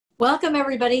Welcome,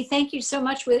 everybody. Thank you so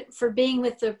much for being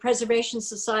with the Preservation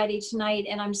Society tonight.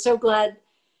 And I'm so glad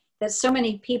that so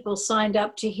many people signed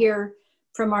up to hear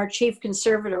from our Chief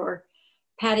Conservator,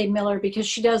 Patty Miller, because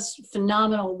she does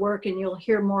phenomenal work, and you'll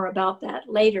hear more about that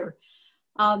later.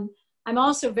 I'm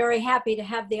also very happy to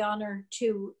have the honor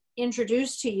to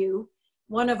introduce to you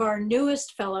one of our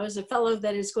newest fellows, a fellow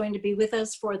that is going to be with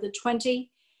us for the 20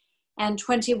 and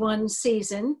 21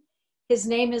 season. His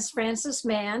name is Francis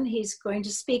Mann. He's going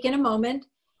to speak in a moment.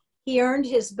 He earned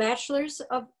his Bachelor's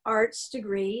of Arts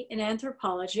degree in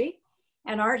Anthropology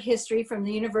and Art History from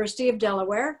the University of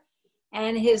Delaware,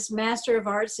 and his Master of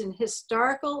Arts in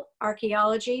Historical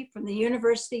Archaeology from the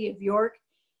University of York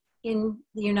in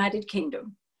the United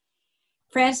Kingdom.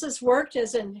 Francis worked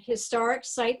as an historic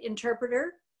site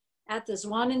interpreter at the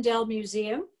Zwannendale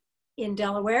Museum in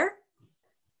Delaware.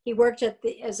 He worked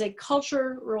as a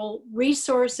cultural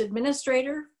resource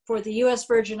administrator for the U.S.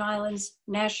 Virgin Islands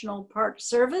National Park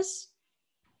Service.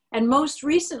 And most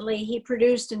recently, he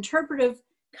produced interpretive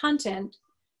content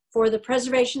for the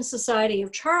Preservation Society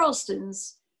of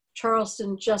Charleston's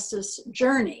Charleston Justice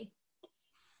Journey.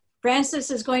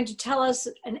 Francis is going to tell us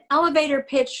an elevator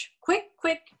pitch, quick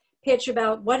pitch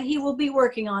about what he will be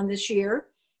working on this year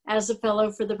as a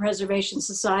fellow for the Preservation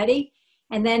Society.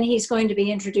 And then he's going to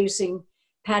be introducing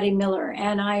Patty Miller.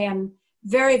 And I am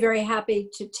very, very happy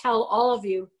to tell all of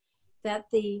you that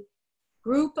the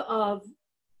group of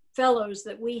fellows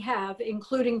that we have,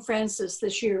 including Francis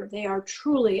this year, they are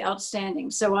truly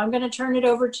outstanding. So I'm going to turn it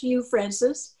over to you,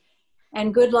 Francis,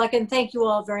 and good luck, and thank you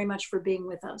all very much for being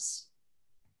with us.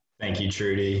 Thank you,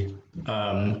 Trudy.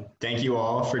 Thank you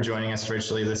all for joining us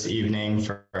virtually this evening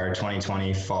for our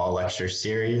 2020 Fall Lecture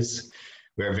Series.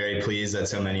 We are very pleased that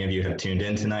so many of you have tuned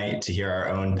in tonight to hear our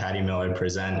own Patty Miller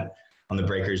present on the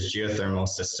breaker's geothermal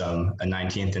system, a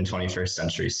 19th and 21st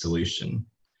century solution.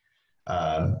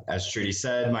 As Trudy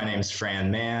said, my name is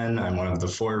Fran Mann. I'm one of the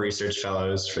 4 research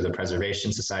fellows for the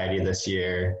Preservation Society this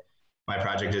year. My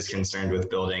project is concerned with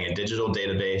building a digital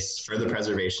database for the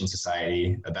Preservation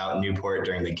Society about Newport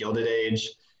during the Gilded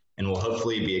Age, and will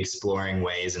hopefully be exploring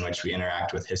ways in which we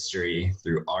interact with history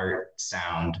through art,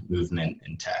 sound, movement,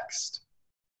 and text.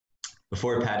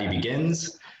 Before Patty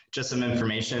begins, just some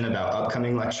information about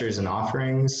upcoming lectures and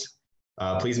offerings.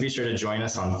 Please be sure to join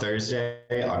us on Thursday,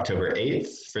 October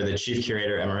 8th, for the Chief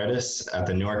Curator Emeritus at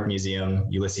the Newark Museum,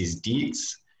 Ulysses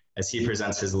Dietz, as he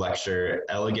presents his lecture,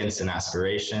 Elegance and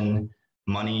Aspiration,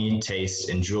 Money, Taste,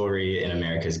 and Jewelry in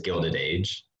America's Gilded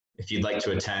Age. If you'd like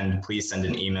to attend, please send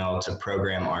an email to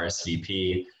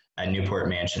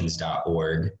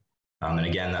programrsvp@newportmansions.org. And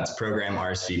again, that's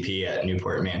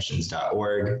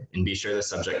programrsvp@newportmansions.org, and be sure the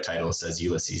subject title says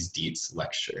Ulysses Dietz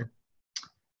Lecture.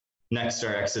 Next,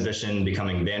 our exhibition,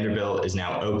 Becoming Vanderbilt, is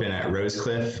now open at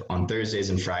Rosecliff on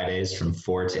Thursdays and Fridays from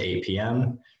 4 to 8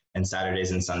 p.m. and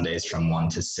Saturdays and Sundays from 1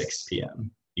 to 6 p.m.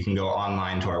 You can go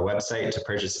online to our website to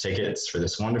purchase tickets for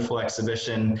this wonderful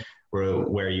exhibition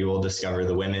where you will discover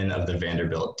the women of the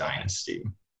Vanderbilt dynasty.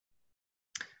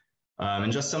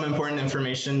 And just some important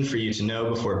information for you to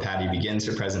know before Patty begins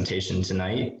her presentation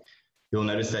tonight. You'll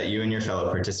notice that you and your fellow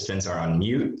participants are on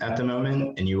mute at the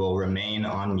moment, and you will remain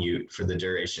on mute for the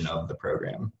duration of the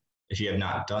program. If you have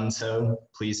not done so,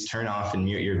 please turn off and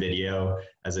mute your video,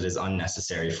 as it is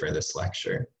unnecessary for this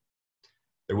lecture.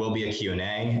 There will be a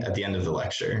Q&A at the end of the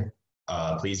lecture.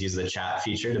 Please use the chat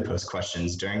feature to post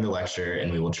questions during the lecture,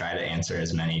 and we will try to answer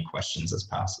as many questions as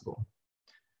possible.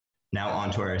 Now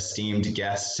on to our esteemed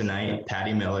guest tonight,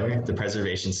 Patty Miller, the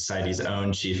Preservation Society's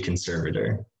own Chief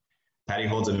Conservator. Patty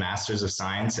holds a Master's of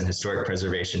Science in Historic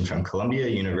Preservation from Columbia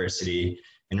University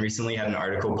and recently had an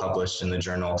article published in the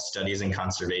journal Studies in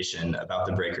Conservation about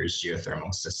the breaker's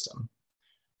geothermal system.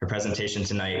 Her presentation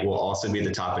tonight will also be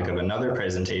the topic of another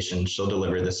presentation she'll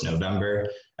deliver this November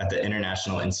at the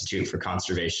International Institute for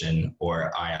Conservation,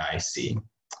 or IIC.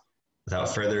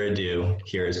 Without further ado,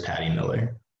 here is Patty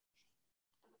Miller.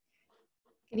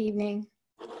 Good evening.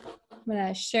 I'm going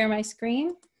to share my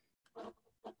screen.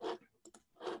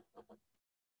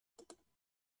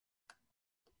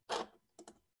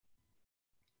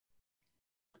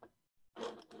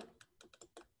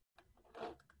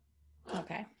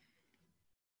 Okay.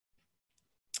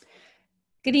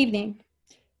 Good evening.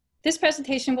 This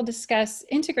presentation will discuss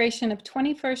integration of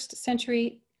 21st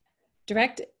century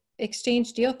direct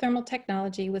exchange geothermal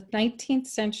technology with 19th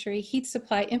century heat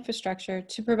supply infrastructure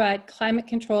to provide climate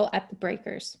control at the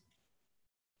breakers.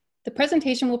 The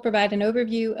presentation will provide an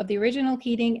overview of the original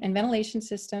heating and ventilation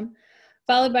system,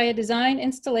 followed by a design,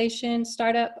 installation,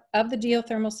 startup of the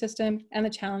geothermal system, and the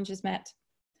challenges met.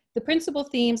 The principal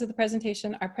themes of the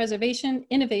presentation are preservation,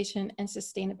 innovation, and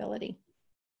sustainability.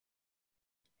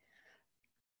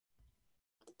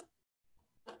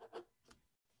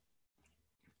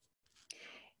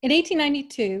 In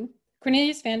 1892,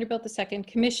 Cornelius Vanderbilt II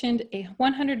commissioned a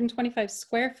 125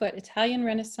 square foot Italian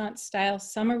Renaissance style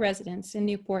summer residence in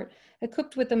Newport,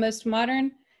 equipped with the most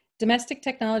modern domestic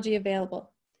technology available.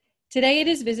 Today it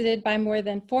is visited by more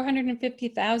than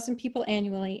 450,000 people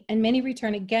annually, and many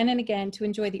return again and again to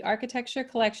enjoy the architecture,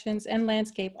 collections, and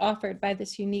landscape offered by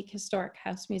this unique historic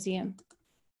house museum.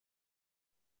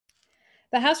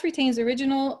 The house retains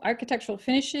original architectural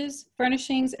finishes,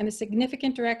 furnishings, and a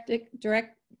significant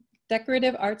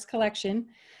decorative arts collection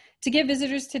to give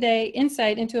visitors today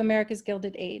insight into America's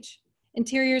Gilded Age.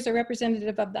 Interiors are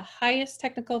representative of the highest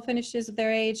technical finishes of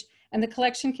their age, and the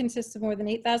collection consists of more than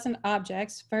 8,000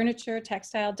 objects, furniture,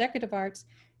 textile, decorative arts,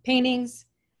 paintings,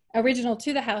 original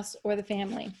to the house or the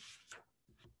family.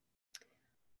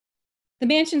 The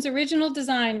mansion's original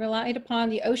design relied upon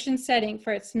the ocean setting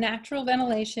for its natural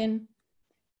ventilation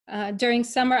during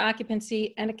summer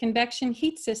occupancy, and a convection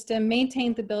heat system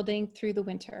maintained the building through the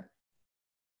winter.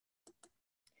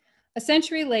 A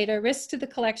century later, risks to the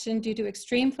collection due to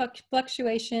extreme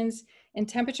fluctuations in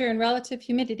temperature and relative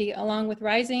humidity, along with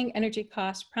rising energy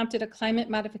costs, prompted a climate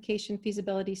modification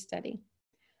feasibility study.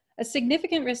 A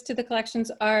significant risk to the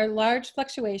collections are large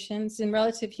fluctuations in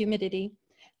relative humidity,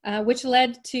 which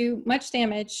led to much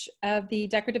damage of the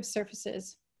decorative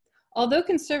surfaces. Although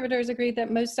conservators agreed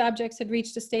that most objects had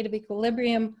reached a state of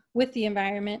equilibrium with the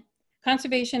environment,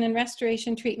 conservation and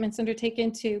restoration treatments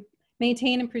undertaken to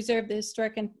maintain and preserve the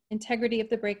historic integrity of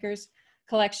the breakers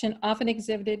collection often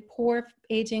exhibited poor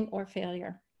aging or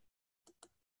failure.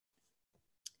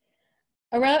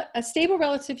 A stable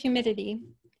relative humidity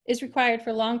is required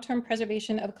for long-term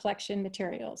preservation of collection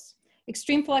materials.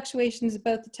 Extreme fluctuations of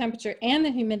both the temperature and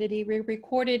the humidity were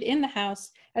recorded in the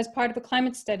house as part of a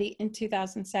climate study in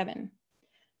 2007.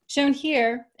 Shown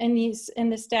here in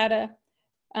this data,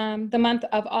 the month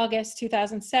of August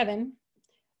 2007,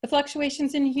 the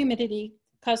fluctuations in humidity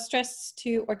cause stress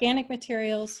to organic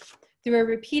materials through a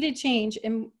repeated change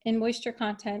in moisture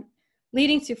content,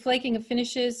 leading to flaking of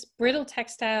finishes, brittle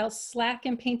textiles, slack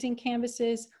in painting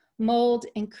canvases, mold,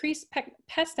 increased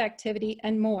pest activity,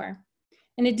 and more.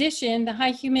 In addition, the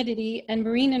high humidity and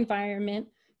marine environment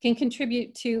can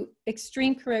contribute to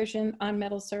extreme corrosion on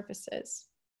metal surfaces.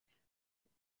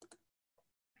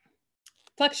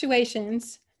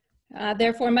 Fluctuations,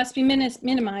 therefore, must be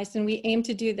minimized, and we aim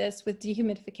to do this with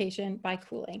dehumidification by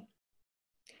cooling.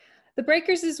 The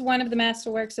breakers is one of the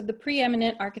masterworks of the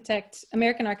preeminent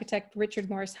American architect, Richard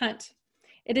Morris Hunt.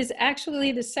 It is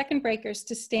actually the second breakers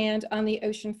to stand on the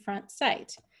oceanfront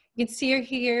site. You can see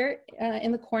here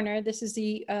in the corner, this is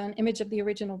the image of the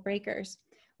original breakers,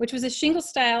 which was a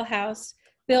shingle-style house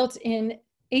built in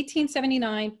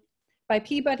 1879 by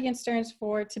Peabody and Stearns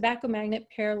for tobacco magnate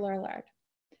Pere Lorillard.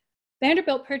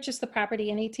 Vanderbilt purchased the property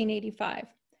in 1885.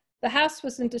 The house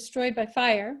was destroyed by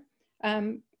fire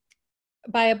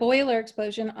by a boiler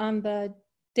explosion on the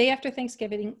day after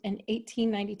Thanksgiving in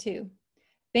 1892.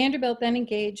 Vanderbilt then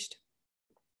engaged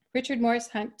Richard Morris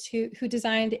Hunt, who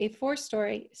designed a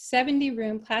 4-story,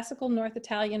 70-room classical North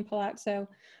Italian palazzo,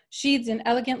 sheathed in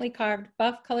elegantly carved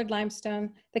buff-colored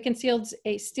limestone that concealed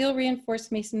a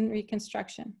steel-reinforced masonry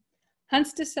construction.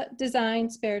 Hunt's design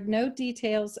spared no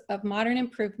details of modern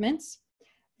improvements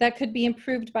that could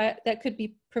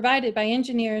be provided by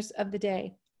engineers of the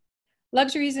day.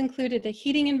 Luxuries included a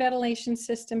heating and ventilation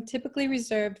system typically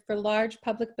reserved for large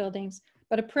public buildings,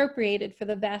 but appropriated for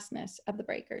the vastness of the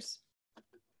breakers.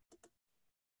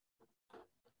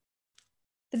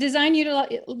 The design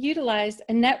utilized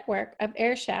a network of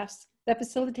air shafts that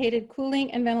facilitated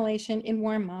cooling and ventilation in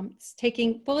warm months,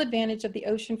 taking full advantage of the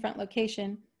oceanfront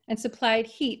location, and supplied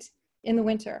heat in the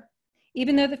winter.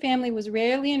 Even though the family was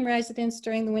rarely in residence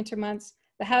during the winter months,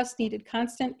 the house needed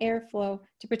constant airflow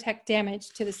to protect damage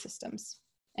to the systems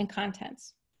and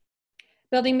contents.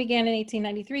 Building began in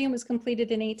 1893 and was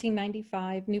completed in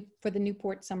 1895 for the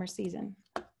Newport summer season.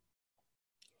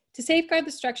 To safeguard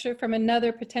the structure from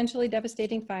another potentially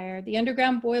devastating fire, the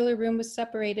underground boiler room was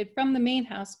separated from the main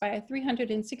house by a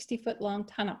 360-foot-long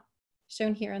tunnel,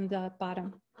 shown here on the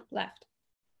bottom left.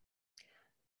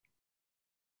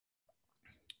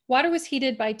 Water was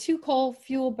heated by 2 coal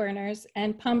fuel burners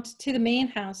and pumped to the main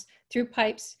house through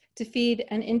pipes to feed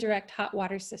an indirect hot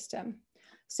water system.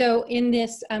 So in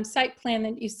this site plan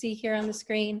that you see here on the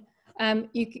screen,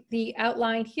 the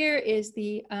outline here is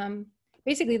the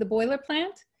basically the boiler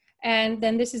plant, and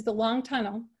then this is the long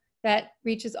tunnel that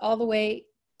reaches all the way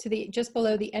to the just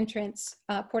below the entrance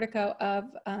portico of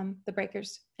the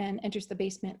breakers and enters the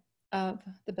basement of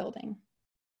the building.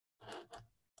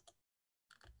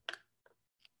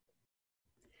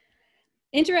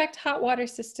 Indirect hot water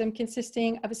system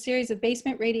consisting of a series of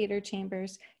basement radiator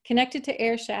chambers connected to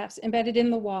air shafts embedded in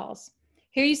the walls.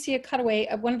 Here you see a cutaway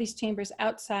of one of these chambers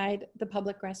outside the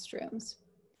public restrooms.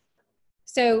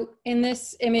 So in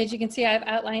this image, you can see I've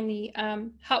outlined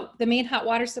the main hot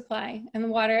water supply, and the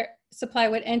water supply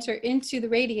would enter into the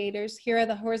radiators. Here are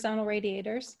the horizontal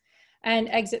radiators, and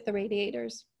exit the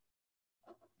radiators.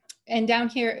 And down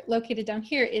here, located down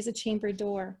here, is a chamber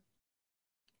door.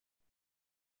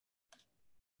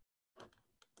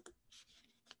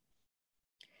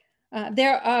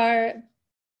 There are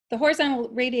the horizontal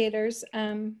radiators,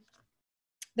 and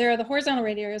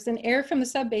air from the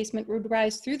sub-basement would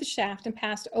rise through the shaft and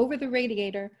pass over the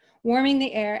radiator, warming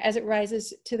the air as it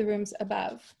rises to the rooms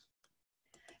above.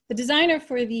 The designer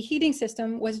for the heating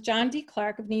system was John D.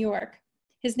 Clark of New York.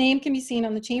 His name can be seen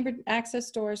on the chamber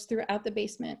access doors throughout the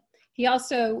basement. He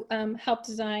also helped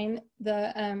design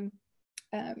the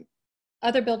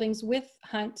other buildings with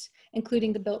Hunt,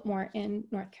 including the Biltmore in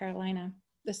North Carolina,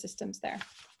 the systems there.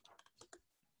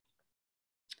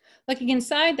 Looking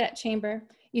inside that chamber,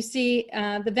 you see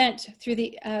the vent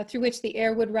through which the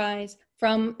air would rise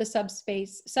from the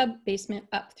sub-basement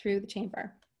up through the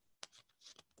chamber.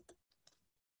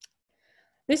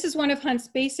 This is one of Hunt's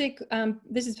basic,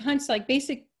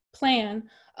 basic plan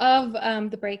of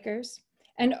the breakers.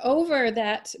 And over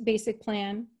that basic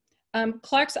plan,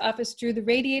 Clark's office drew the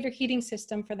radiator heating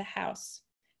system for the house,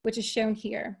 which is shown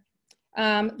here.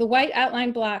 The white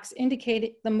outline blocks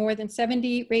indicate the more than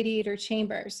 70 radiator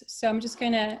chambers. So I'm just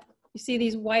gonna, you see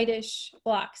these whitish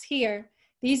blocks here.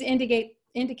 These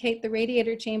indicate the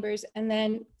radiator chambers, and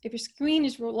then if your screen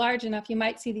is large enough, you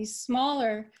might see these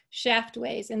smaller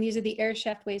shaftways, and these are the air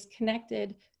shaftways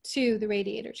connected to the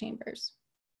radiator chambers.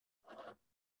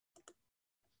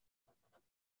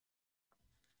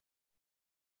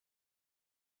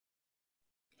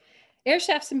 Air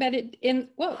shafts embedded in,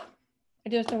 whoa, I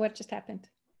don't know what just happened.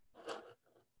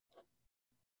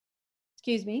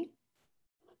 Excuse me.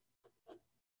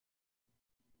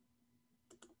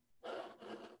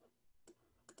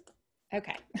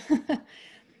 Okay.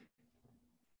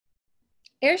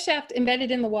 Air shaft embedded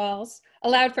in the walls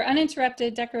allowed for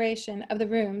uninterrupted decoration of the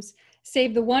rooms,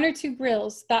 save the one or two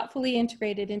grills thoughtfully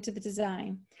integrated into the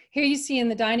design. Here you see in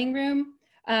the dining room,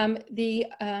 the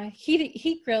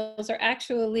heat grills are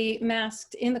actually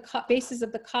masked in the bases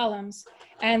of the columns,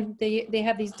 and they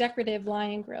have these decorative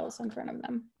lion grills in front of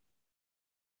them.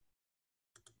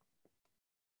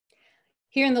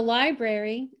 Here in the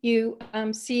library, you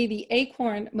see the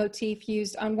acorn motif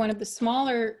used on one of the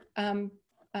smaller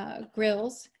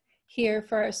grills here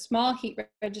for a small heat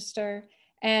register,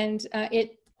 and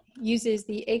it uses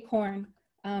the acorn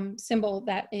symbol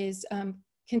that is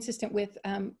consistent with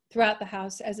throughout the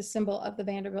house as a symbol of the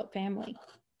Vanderbilt family.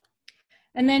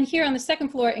 And then here on the second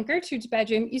floor in Gertrude's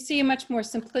bedroom, you see a much more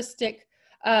simplistic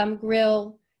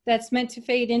grill that's meant to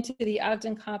fade into the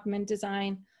Ogden-Kaufman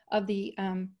design of the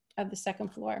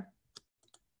second floor.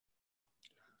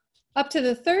 Up to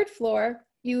the third floor,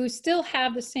 you still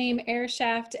have the same air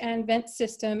shaft and vent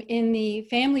system in the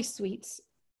family suites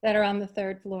that are on the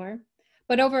third floor.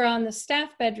 But over on the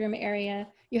staff bedroom area,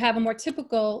 you have a more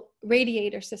typical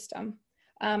radiator system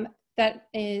that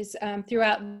is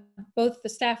throughout both the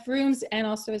staff rooms and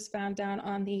also is found down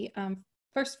on the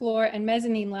first floor and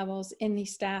mezzanine levels in the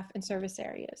staff and service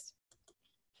areas.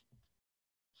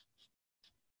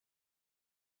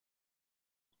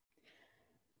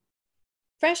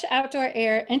 Fresh outdoor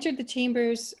air entered the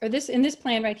chambers, or in this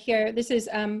plan right here, this is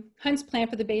Hunt's plan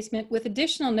for the basement with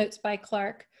additional notes by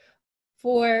Clark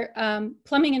for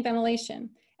plumbing and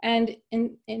ventilation, and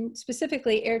in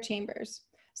specifically air chambers.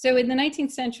 So in the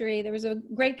 19th century, there was a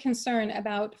great concern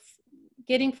about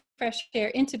getting fresh air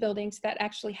into buildings that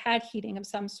actually had heating of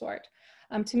some sort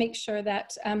to make sure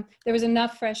that there was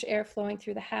enough fresh air flowing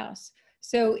through the house.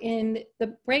 So in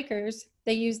the breakers,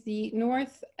 they used the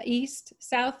northeast,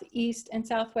 southeast, and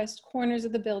southwest corners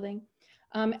of the building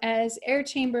as air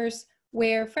chambers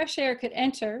where fresh air could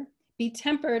enter, be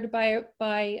tempered by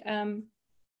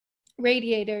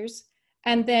radiators,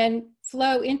 and then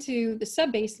flow into the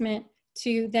sub-basement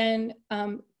to then,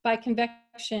 by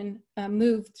convection,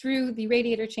 move through the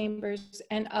radiator chambers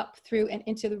and up through and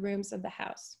into the rooms of the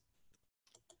house.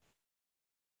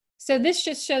 So this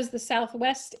just shows the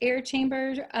southwest air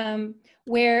chamber,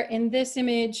 where in this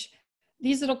image,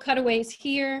 these little cutaways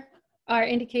here are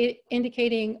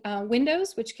indicating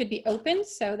windows, which could be open.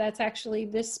 So that's actually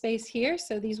this space here.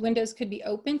 So these windows could be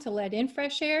open to let in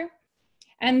fresh air.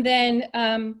 And then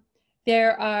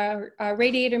There are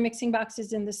radiator mixing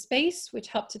boxes in the space, which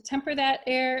help to temper that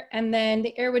air. And then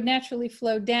the air would naturally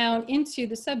flow down into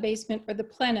the subbasement or the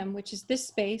plenum, which is this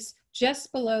space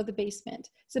just below the basement.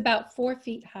 It's about 4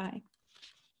 feet high.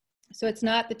 So it's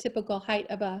not the typical height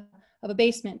of a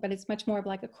basement, but it's much more of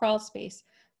like a crawl space,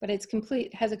 but it's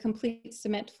complete, has a complete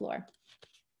cement floor.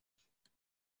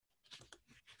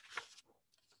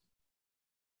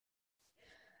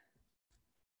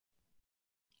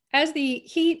 As the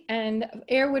heat and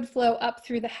air would flow up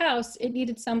through the house, it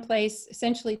needed some place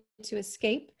essentially to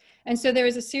escape. And so there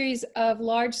was a series of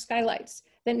large skylights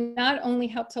that not only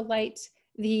helped to light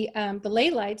the lay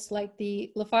lights, like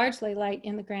the Lafarge lay light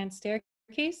in the grand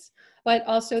staircase, but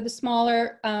also the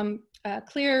smaller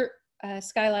clear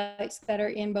skylights that are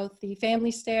in both the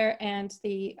family stair and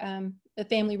the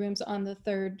family rooms on the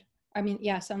third, on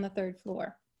the third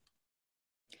floor.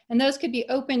 And those could be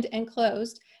opened and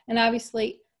closed, and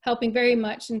obviously helping very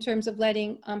much in terms of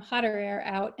letting hotter air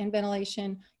out and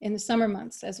ventilation in the summer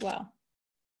months as well.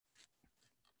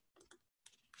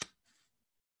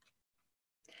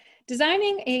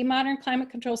 Designing a modern climate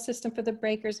control system for the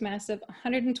breaker's massive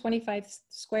 125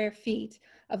 square feet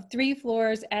of 3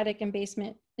 floors, attic and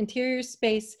basement interior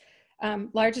space,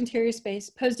 large interior space,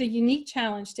 posed a unique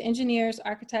challenge to engineers,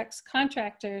 architects,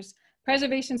 contractors,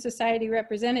 Preservation Society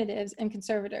representatives, and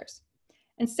conservators.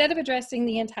 Instead of addressing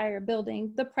the entire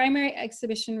building, the primary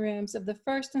exhibition rooms of the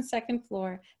first and second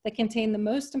floor that contain the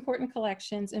most important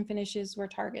collections and finishes were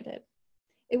targeted.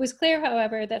 It was clear,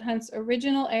 however, that Hunt's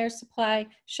original air supply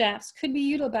shafts could be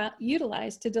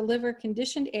utilized to deliver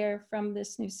conditioned air from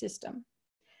this new system.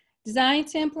 Design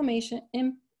to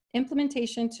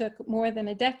implementation took more than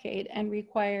a decade and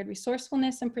required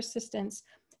resourcefulness and persistence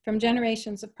from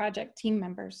generations of project team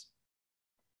members.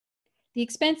 The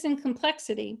expense and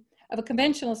complexity of a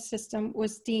conventional system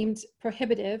was deemed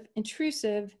prohibitive,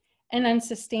 intrusive, and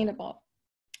unsustainable.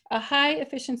 A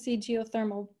high-efficiency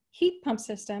geothermal heat pump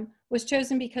system was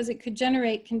chosen because it could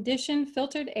generate conditioned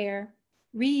filtered air,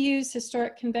 reuse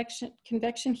historic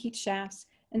convection heat shafts,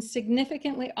 and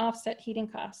significantly offset heating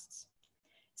costs.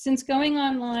 Since going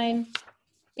online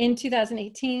in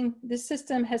 2018, this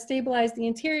system has stabilized the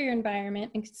interior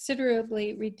environment and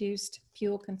considerably reduced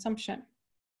fuel consumption.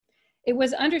 It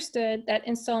was understood that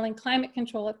installing climate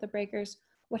control at the breakers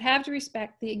would have to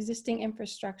respect the existing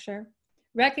infrastructure,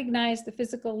 recognize the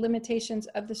physical limitations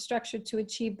of the structure to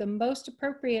achieve the most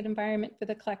appropriate environment for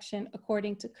the collection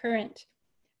according to current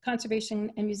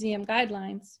conservation and museum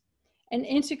guidelines, and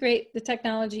integrate the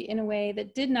technology in a way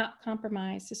that did not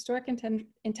compromise historic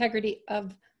integrity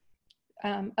of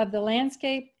the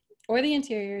landscape or the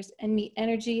interiors and meet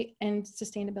energy and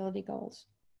sustainability goals.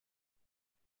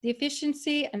 The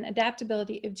efficiency and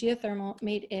adaptability of geothermal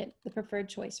made it the preferred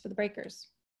choice for the breakers.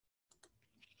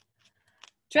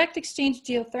 Direct exchange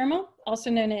geothermal,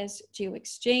 also known as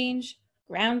geoexchange,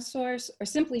 ground source, or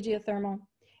simply geothermal,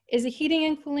 is a heating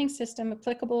and cooling system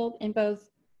applicable in both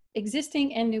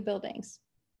existing and new buildings.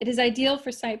 It is ideal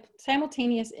for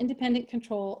simultaneous independent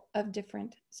control of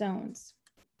different zones.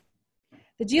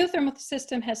 The geothermal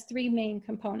system has 3 main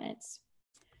components.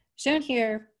 Shown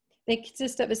here, they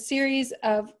consist of a series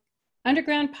of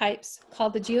underground pipes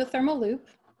called the geothermal loop,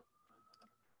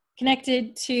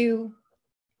 connected to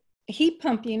a heat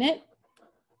pump unit,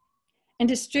 and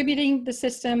distributing the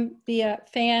system via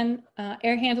fan,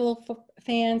 air handle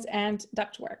fans, and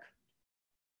ductwork.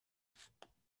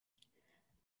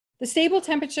 The stable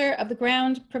temperature of the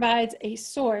ground provides a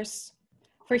source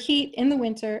for heat in the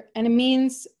winter and a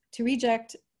means to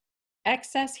reject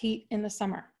excess heat in the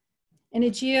summer. In a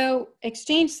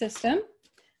geo-exchange system,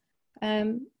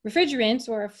 refrigerant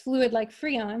or a fluid like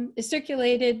Freon is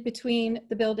circulated between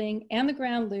the building and the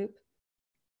ground loop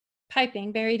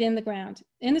piping buried in the ground.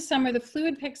 In the summer, the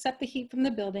fluid picks up the heat from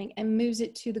the building and moves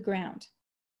it to the ground.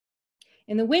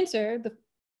 In the winter, the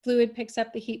fluid picks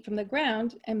up the heat from the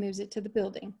ground and moves it to the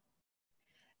building.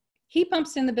 Heat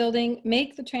pumps in the building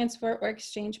make the transfer or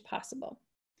exchange possible.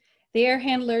 The air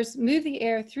handlers move the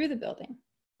air through the building.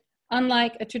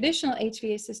 Unlike a traditional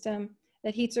HVAC system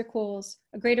that heats or cools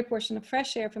a greater portion of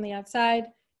fresh air from the outside,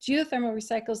 geothermal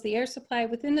recycles the air supply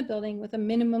within the building with a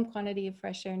minimum quantity of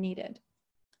fresh air needed.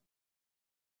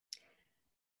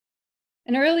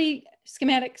 An early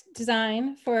schematic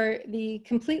design for the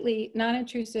completely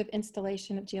non-intrusive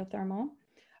installation of geothermal,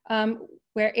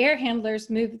 where air handlers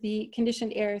move the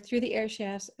conditioned air through the air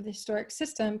shafts of the historic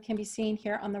system, can be seen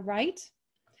here on the right.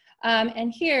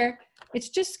 And here, it's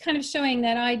just kind of showing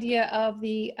that idea of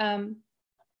the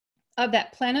of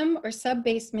that plenum or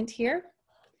sub-basement here.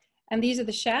 And these are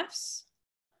the shafts.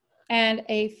 And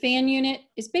a fan unit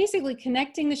is basically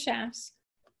connecting the shafts,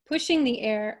 pushing the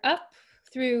air up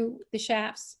through the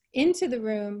shafts into the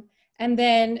room, and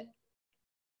then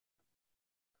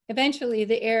eventually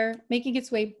the air making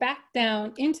its way back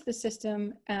down into the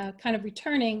system, kind of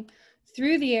returning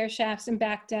through the air shafts and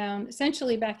back down,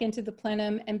 essentially back into the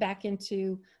plenum and back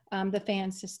into the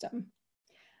fan system.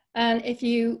 And if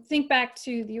you think back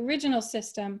to the original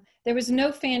system, there was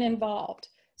no fan involved.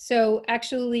 So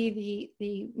actually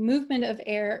the movement of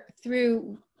air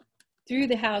through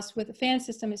the house with a fan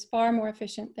system is far more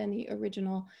efficient than the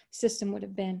original system would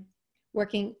have been,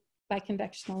 working by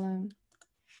convection alone.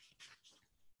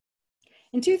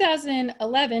 In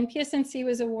 2011, PSNC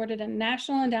was awarded a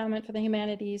National Endowment for the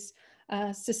Humanities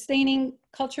Sustaining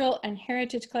Cultural and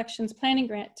Heritage Collections Planning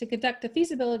Grant to conduct a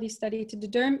feasibility study to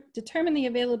determine the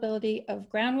availability of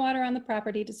groundwater on the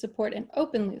property to support an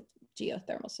open loop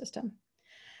geothermal system.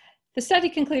 The study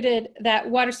concluded that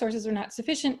water sources are not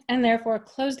sufficient and therefore a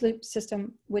closed loop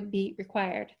system would be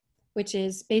required, which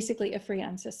is basically a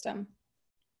Freon system.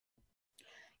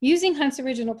 Using Hunt's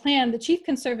original plan, the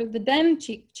then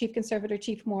Chief Conservator,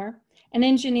 Chief Moore, and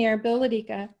engineer Bill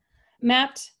Ladica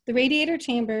mapped the radiator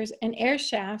chambers and air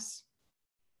shafts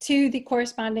to the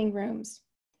corresponding rooms.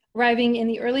 Arriving in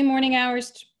the early morning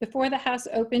hours before the house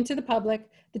opened to the public,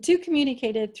 the two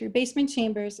communicated through basement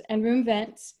chambers and room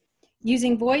vents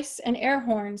using voice and air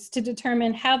horns to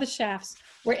determine how the shafts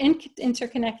were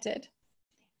interconnected.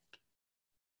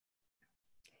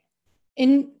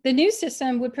 The new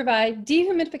system would provide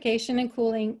dehumidification and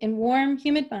cooling in warm,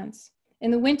 humid months. In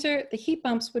the winter, the heat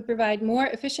pumps would provide more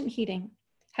efficient heating.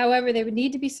 However, they would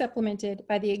need to be supplemented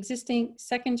by the existing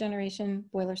second-generation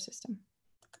boiler system.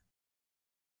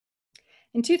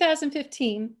 In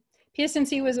 2015,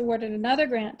 PSNC was awarded another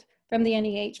grant from the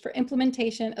NEH for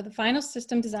implementation of the final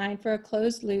system design for a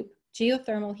closed-loop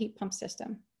geothermal heat pump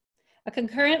system. A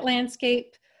concurrent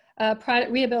landscape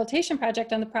rehabilitation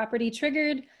project on the property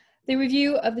triggered the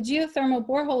review of the geothermal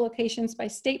borehole locations by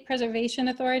state preservation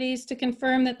authorities to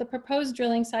confirm that the proposed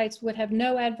drilling sites would have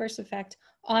no adverse effect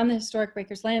on the historic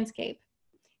breakers landscape.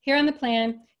 Here on the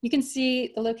plan, you can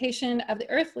see the location of the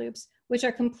earth loops, which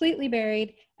are completely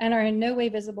buried and are in no way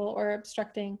visible or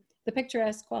obstructing the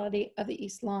picturesque quality of the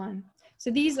east lawn.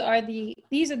 So these are the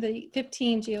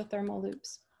 15 geothermal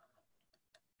loops,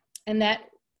 and that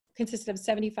consisted of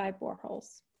 75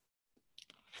 boreholes.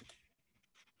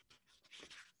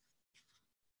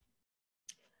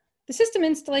 The system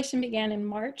installation began in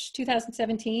March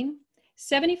 2017.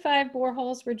 75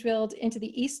 boreholes were drilled into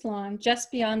the east lawn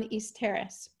just beyond the east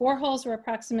terrace. Boreholes were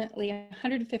approximately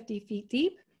 150 feet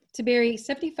deep to bury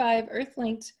 75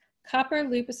 earth-linked copper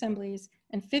loop assemblies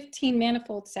and 15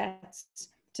 manifold sets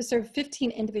to serve 15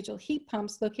 individual heat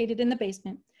pumps located in the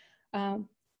basement,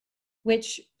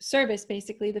 which service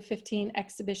basically the 15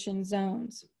 exhibition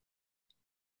zones.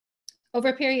 Over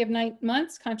a period of 9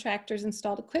 months, contractors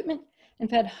installed equipment and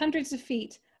fed hundreds of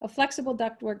feet of flexible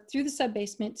ductwork through the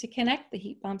subbasement to connect the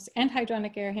heat pumps and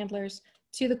hydronic air handlers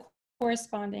to the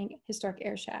corresponding historic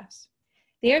air shafts.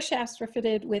 The air shafts were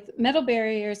fitted with metal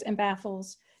barriers and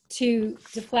baffles to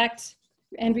deflect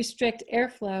and restrict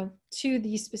airflow to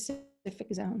these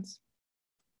specific zones.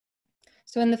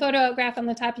 So in the photograph on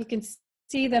the top, you can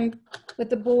see them with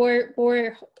the bore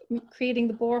creating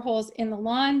the boreholes in the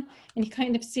lawn, and you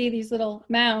kind of see these little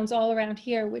mounds all around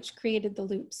here, which created the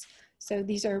loops. So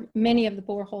these are many of the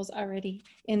boreholes already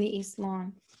in the east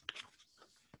lawn.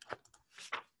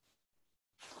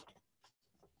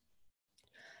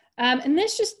 And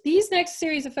these next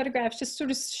series of photographs just sort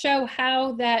of show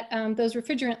how that those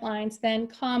refrigerant lines then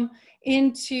come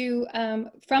into,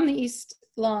 from the east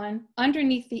lawn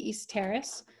underneath the east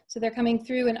terrace. So they're coming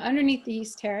through and underneath the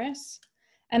east terrace,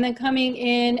 and then coming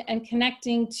in and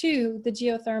connecting to the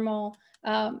geothermal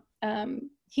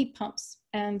heat pumps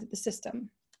and the system.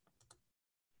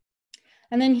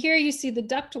 And then here you see the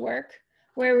ductwork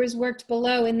where it was worked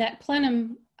below in that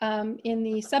plenum in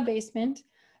the subbasement.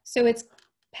 So it's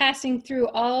passing through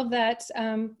all of that,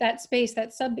 that space,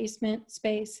 that subbasement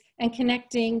space, and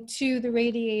connecting to the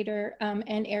radiator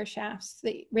and air shafts,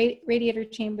 the radiator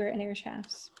chamber and air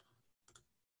shafts.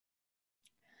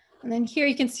 And then here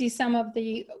you can see some of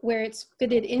where it's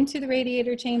fitted into the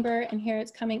radiator chamber, and here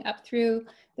it's coming up through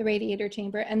the radiator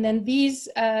chamber. And then these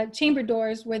chamber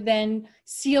doors were then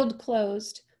sealed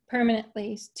closed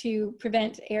permanently to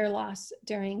prevent air loss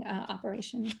during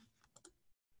operation.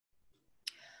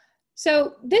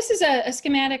 So this is a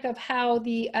schematic of how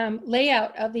the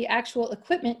layout of the actual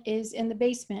equipment is in the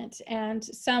basement. And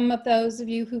some of those of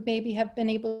you who maybe have been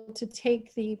able to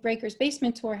take the breakers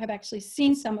basement tour have actually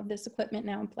seen some of this equipment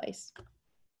now in place.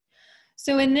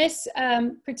 So in this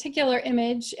particular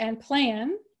image and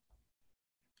plan,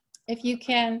 if you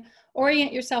can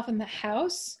orient yourself in the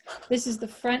house, this is the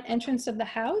front entrance of the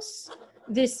house.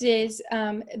 This is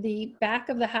the back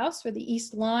of the house, or the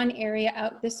east lawn area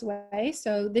out this way.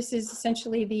 So this is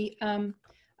essentially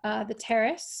the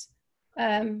terrace.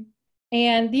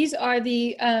 And these are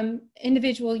the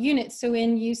individual units. So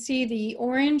when you see the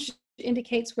orange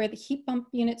indicates where the heat pump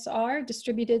units are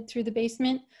distributed through the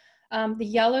basement. The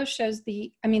yellow shows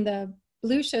the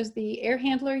blue shows the air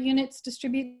handler units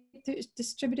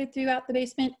distributed throughout the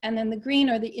basement. And then the green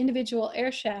are the individual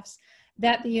air shafts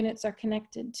that the units are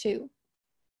connected to.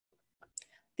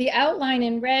 The outline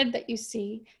in red that you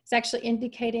see is actually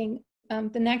indicating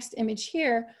the next image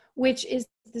here, which is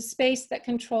the space that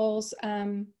controls,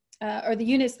 or the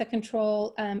units that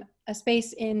control a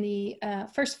space in the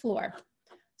first floor.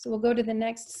 So we'll go to the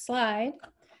next slide.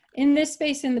 In this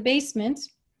space in the basement,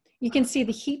 you can see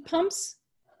the heat pumps,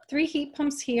 3 heat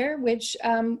pumps here, which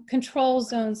control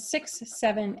zones 6,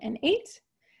 7, and 8.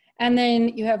 And then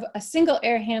you have a single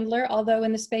air handler, although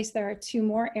in the space there are 2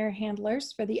 more air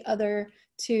handlers for the other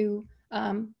 2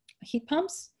 heat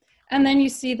pumps. And then you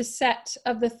see the set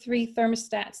of the 3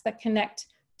 thermostats that connect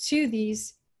to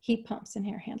these heat pumps and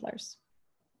air handlers.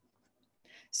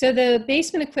 So the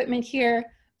basement equipment here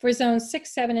for zones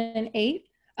 6, 7, and 8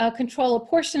 control a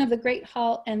portion of the Great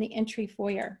Hall and the entry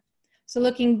foyer. So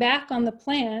looking back on the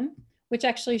plan, which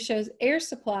actually shows air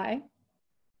supply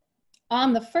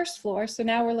on the first floor, so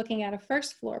now we're looking at a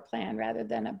first floor plan rather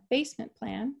than a basement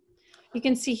plan. You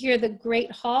can see here the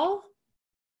Great Hall.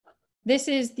 This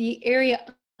is the area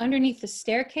underneath the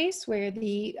staircase where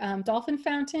the dolphin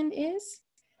fountain is.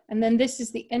 And then this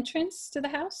is the entrance to the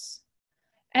house.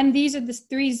 And these are the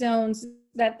 3 zones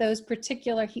that those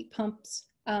particular heat pumps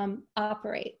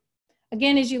operate.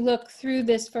 Again, as you look through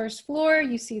this first floor,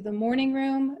 you see the morning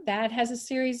room. That has a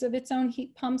series of its own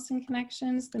heat pumps and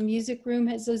connections. The music room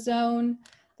has a zone.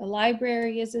 The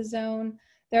library is a zone.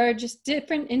 There are just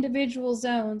different individual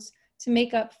zones to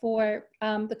make up for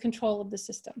the control of the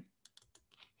system.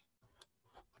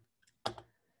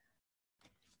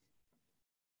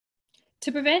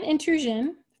 To prevent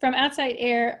intrusion from outside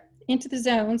air into the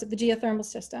zones of the geothermal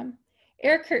system,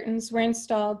 air curtains were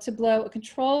installed to blow a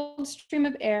controlled stream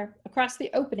of air across the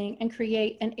opening and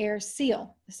create an air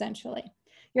seal, essentially.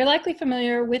 You're likely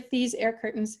familiar with these air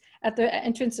curtains at the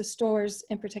entrance of stores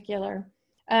in particular.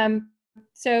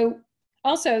 So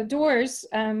also doors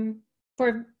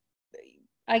for,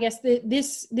 I guess,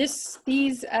 these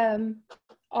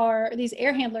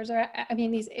air handlers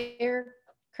these air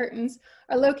curtains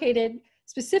are located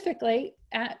specifically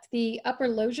at the upper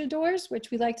loggia doors,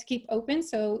 which we like to keep open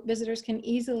so visitors can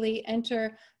easily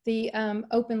enter the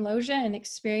open loggia and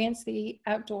experience the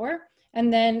outdoor.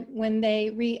 And then when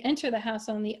they re-enter the house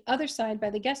on the other side by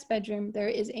the guest bedroom, there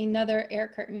is another air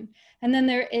curtain. And then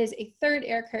there is a 3rd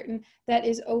air curtain that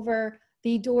is over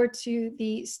the door to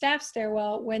the staff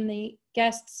stairwell. When the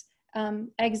guests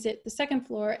exit the 2nd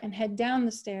floor and head down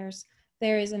the stairs,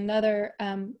 there is another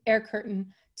air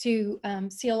curtain to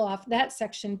seal off that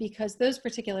section, because those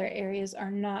particular areas are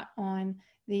not on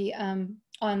the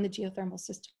geothermal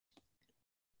system.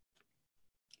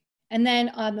 And then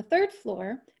on the 3rd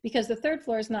floor, because the 3rd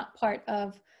floor is not part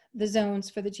of the zones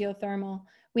for the geothermal,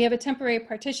 we have a temporary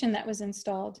partition that was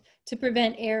installed to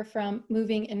prevent air from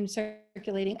moving and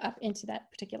circulating up into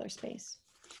that particular space.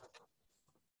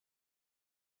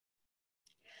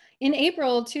 In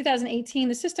April 2018,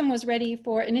 the system was ready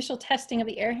for initial testing of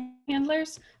the air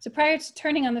handlers. So prior to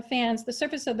turning on the fans, the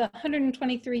surface of the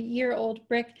 123-year-old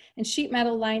brick and sheet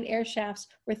metal lined air shafts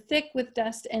were thick with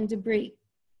dust and debris.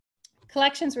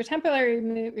 Collections were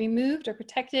temporarily removed or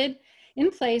protected in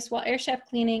place while air shaft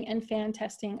cleaning and fan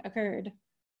testing occurred.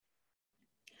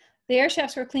 The air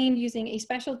shafts were cleaned using a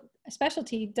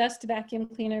specialty dust vacuum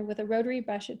cleaner with a rotary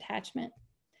brush attachment.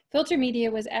 Filter media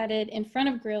was added in front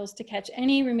of grills to catch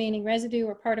any remaining residue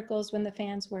or particles when the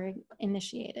fans were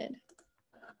initiated.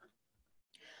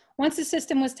 Once the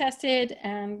system was tested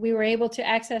and we were able to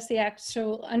access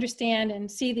understand and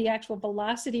see the actual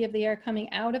velocity of the air coming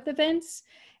out of the vents,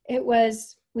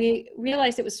 we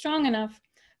realized it was strong enough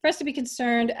for us to be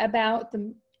concerned about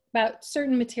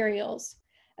certain materials,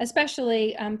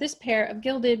 especially this pair of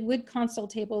gilded wood console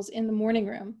tables in the morning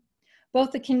room.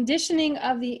 Both the conditioning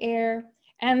of the air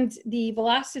and the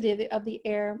velocity of the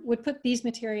air would put these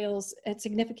materials at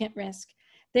significant risk.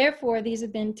 Therefore, these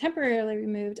have been temporarily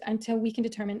removed until we can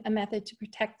determine a method to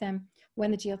protect them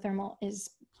when the geothermal is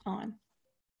on.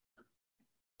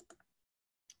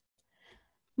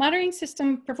 Monitoring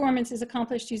system performance is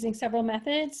accomplished using several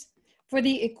methods. For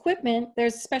the equipment,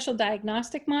 there's a special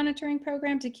diagnostic monitoring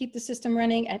program to keep the system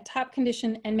running at top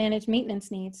condition and manage maintenance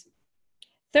needs.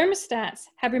 Thermostats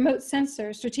have remote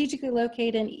sensors strategically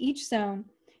located in each zone,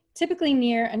 typically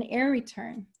near an air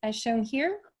return, as shown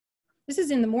here. This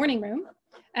is in the morning room,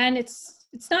 and it's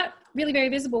not really very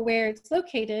visible where it's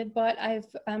located, but I've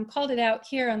called it out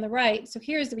here on the right. So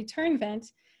here's the return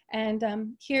vent, and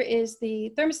here is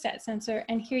the thermostat sensor,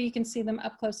 and here you can see them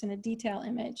up close in a detail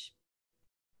image.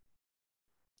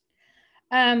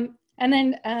 And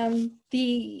then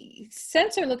the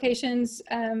sensor locations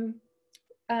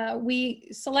we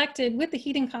selected with the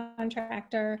heating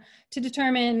contractor to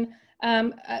determine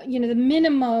the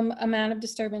minimum amount of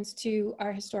disturbance to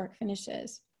our historic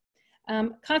finishes.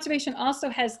 Conservation also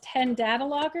has 10 data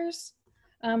loggers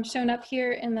shown up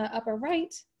here in the upper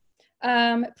right,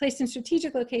 placed in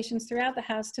strategic locations throughout the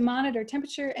house to monitor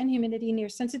temperature and humidity near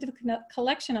sensitive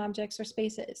collection objects or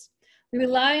spaces. We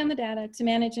rely on the data to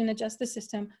manage and adjust the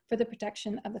system for the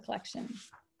protection of the collection.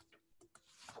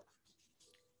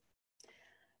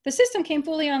 The system came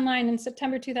fully online in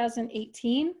September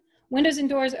 2018. Windows and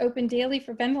doors opened daily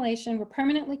for ventilation were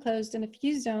permanently closed, and a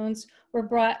few zones were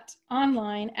brought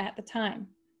online at the time.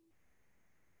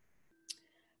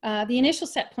 The initial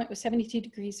set point was 72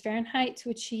 degrees Fahrenheit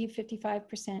to achieve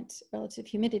 55% relative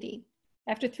humidity.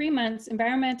 After 3 months,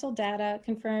 environmental data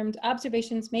confirmed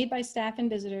observations made by staff and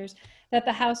visitors that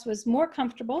the house was more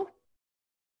comfortable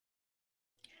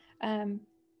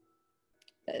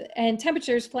and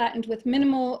temperatures flattened with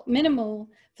minimal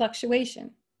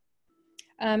fluctuation.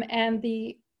 And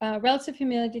the relative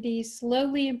humidity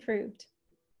slowly improved.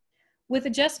 With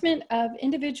adjustment of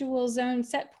individual zone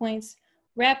set points,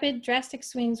 rapid drastic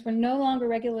swings were no longer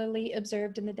regularly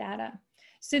observed in the data.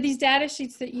 So these data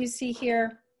sheets that you see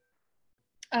here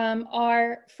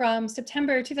are from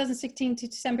September 2016 to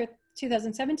December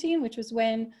 2017, which was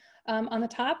when, on the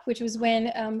top, which was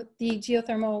when the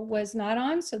geothermal was not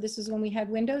on. So this is when we had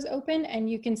windows open, and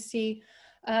you can see,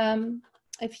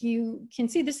 if you can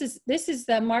see, this is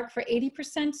the mark for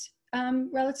 80%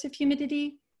 relative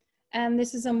humidity, and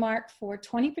this is a mark for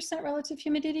 20% relative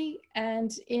humidity. And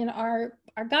in our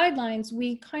guidelines,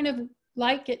 we kind of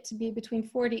like it to be between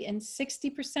 40 and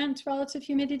 60% relative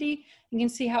humidity. You can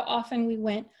see how often we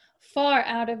went far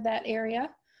out of that area.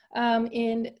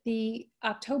 In the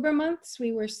October months,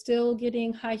 we were still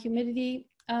getting high humidity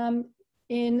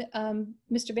in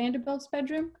Mr. Vanderbilt's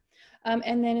bedroom.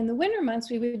 And then in the winter months,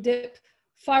 we would dip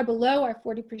far below our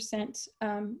 40%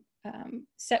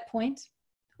 set point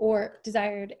or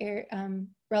desired air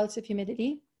relative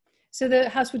humidity. So the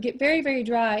house would get very, very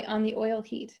dry on the oil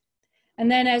heat. And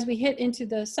then as we hit into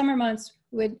the summer months,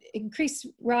 would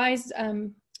rise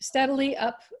steadily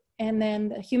up, and then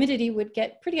the humidity would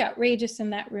get pretty outrageous in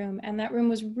that room. And that room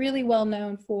was really well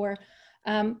known for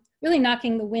really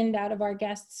knocking the wind out of our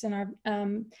guests,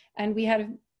 and we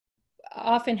had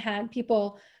often had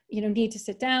people need to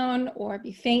sit down or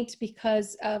be faint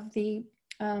because of the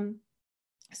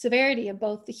severity of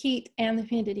both the heat and the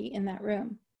humidity in that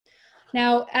room.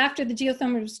 Now, after the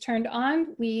geothermal was turned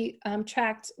on, we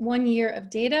tracked 1 year of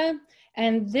data,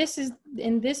 and this is,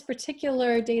 in this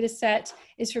particular data set,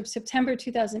 is from September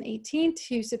 2018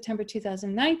 to September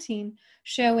 2019,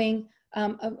 showing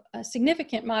a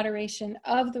significant moderation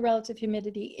of the relative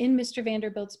humidity in Mr.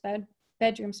 Vanderbilt's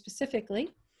bedroom specifically.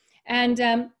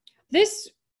 And this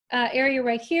area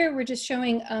right here, we're just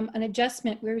showing an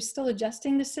adjustment. We were still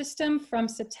adjusting the system from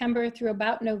September through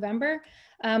about November,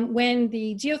 when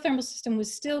the geothermal system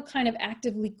was still kind of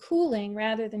actively cooling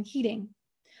rather than heating.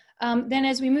 Then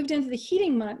as we moved into the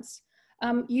heating months,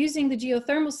 using the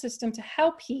geothermal system to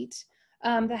help heat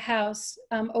the house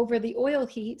over the oil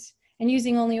heat, and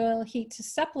using only oil heat to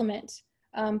supplement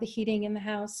the heating in the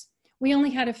house, we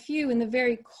only had a few in the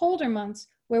very colder months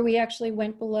where we actually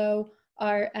went below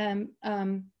our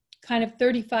kind of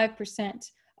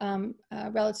 35%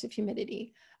 relative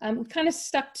humidity. We kind of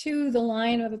stuck to the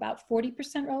line of about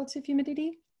 40% relative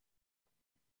humidity.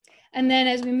 And then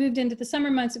as we moved into the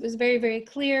summer months, it was very, very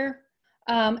clear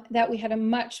that we had a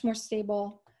much more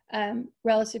stable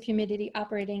relative humidity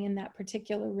operating in that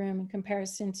particular room in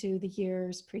comparison to the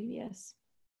years previous.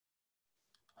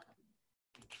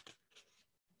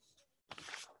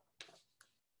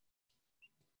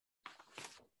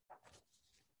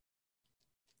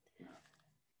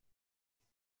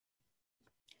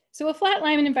 So a flat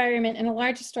lyman environment in a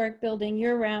large historic building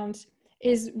year-round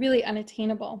is really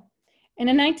unattainable. In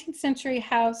a 19th century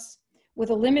house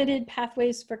with a limited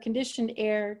pathways for conditioned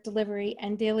air delivery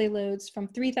and daily loads from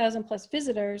 3,000 plus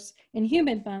visitors in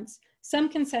humid months, some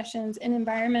concessions and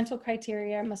environmental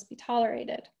criteria must be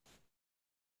tolerated.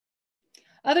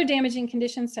 Other damaging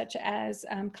conditions such as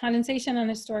condensation on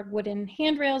historic wooden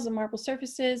handrails and marble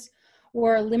surfaces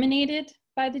were eliminated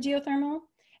by the geothermal.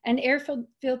 and air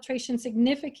filtration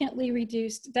significantly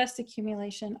reduced dust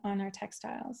accumulation on our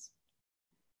textiles.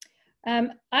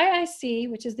 IIC,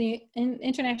 which is the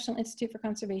International Institute for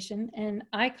Conservation, and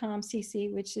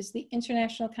ICOM-CC, which is the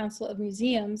International Council of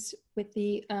Museums with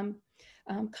the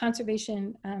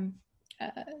conservation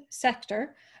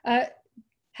sector,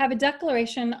 have a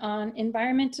declaration on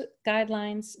environmental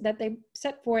guidelines that they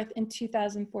set forth in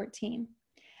 2014.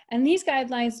 And these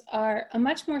guidelines are a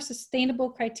much more sustainable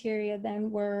criteria than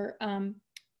were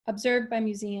observed by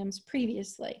museums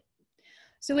previously.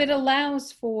 So it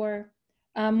allows for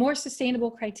more sustainable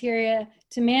criteria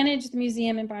to manage the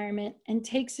museum environment and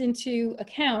takes into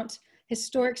account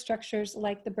historic structures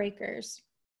like the breakers,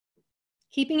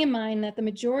 keeping in mind that the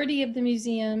majority of the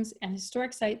museums and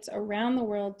historic sites around the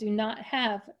world do not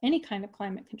have any kind of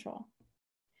climate control.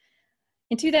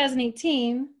 In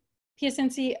 2018,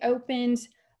 PSNC opened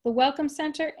the Welcome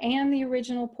Center, and the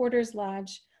original Porter's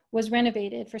Lodge was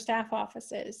renovated for staff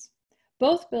offices.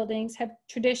 Both buildings have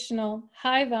traditional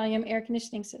high-volume air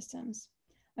conditioning systems.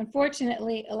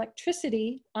 Unfortunately,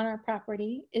 electricity on our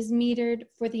property is metered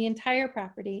for the entire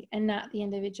property and not the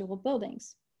individual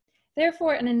buildings.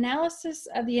 Therefore, an analysis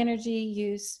of the energy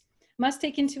use must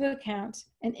take into account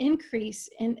an increase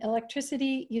in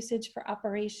electricity usage for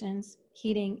operations,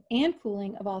 heating, and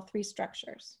cooling of all three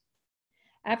structures.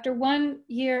 After 1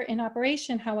 year in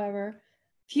operation, however,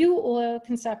 fuel oil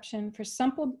consumption for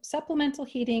supplemental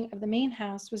heating of the main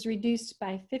house was reduced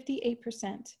by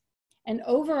 58%, and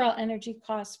overall energy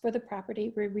costs for the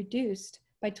property were reduced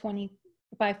by 52%.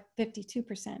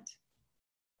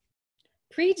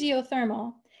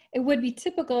 Pre-geothermal, it would be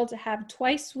typical to have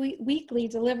twice weekly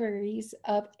deliveries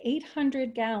of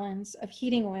 800 gallons of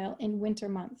heating oil in winter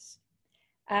months.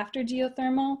 After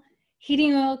geothermal,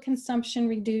 heating oil consumption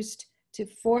reduced to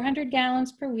 400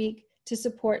 gallons per week to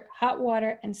support hot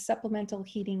water and supplemental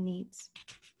heating needs.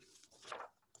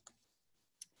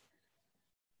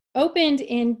 Opened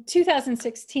in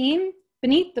 2016,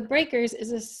 Beneath the Breakers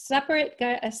is a separate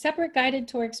guided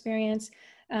tour experience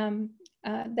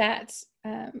that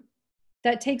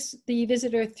takes the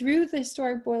visitor through the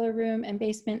historic boiler room and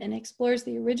basement and explores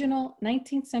the original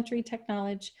 19th century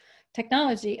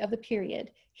technology of the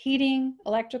period: heating,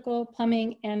 electrical,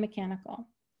 plumbing, and mechanical.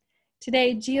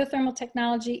 Today, geothermal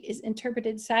technology is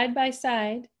interpreted side by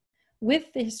side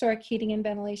with the historic heating and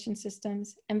ventilation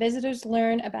systems, and visitors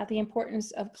learn about the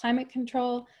importance of climate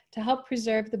control to help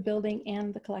preserve the building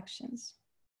and the collections.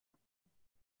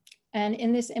 And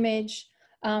in this image,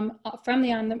 from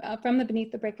the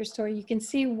Beneath the Breakers tour, you can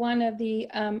see one of the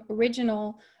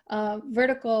original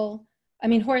horizontal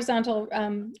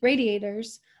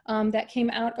radiators that came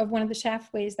out of one of the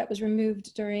shaftways that was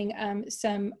removed during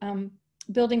some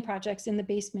building projects in the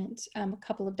basement a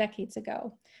couple of decades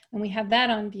ago. And we have that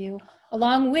on view,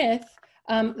 along with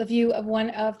the view of one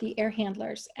of the air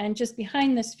handlers. And just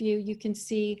behind this view, you can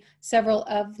see several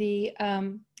of the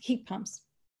heat pumps.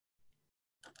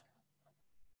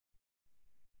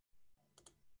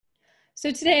 So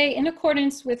today, in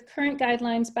accordance with current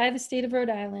guidelines by the state of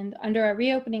Rhode Island, under our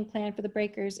reopening plan for the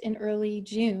breakers in early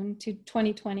June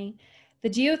 2020, the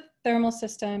geothermal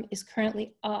system is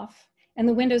currently off and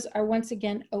the windows are once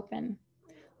again open.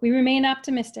 We remain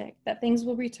optimistic that things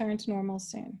will return to normal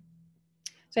soon.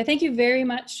 So I thank you very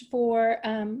much for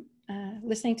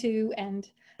listening to and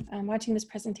watching this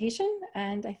presentation.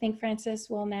 And I think Francis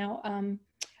will now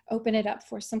open it up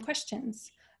for some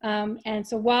questions. And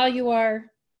so while you are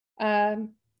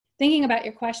thinking about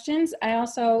your questions, I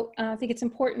also think it's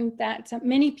important that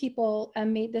many people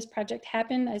made this project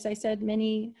happen. As I said,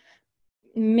 many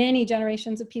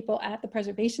generations of people at the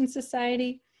Preservation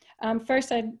Society.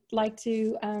 First, I'd like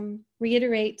to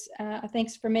reiterate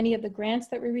thanks for many of the grants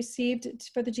that we received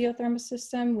for the geothermal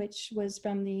system, which was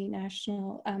from the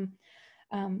national,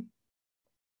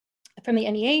 from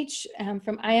the NEH,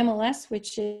 from IMLS,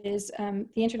 which is the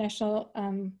International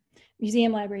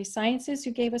Museum Library Sciences,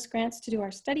 who gave us grants to do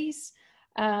our studies,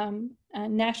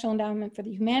 National Endowment for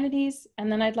the Humanities,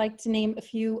 and then I'd like to name a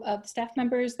few of the staff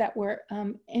members that were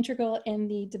integral in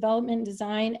the development,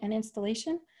 design, and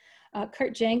installation.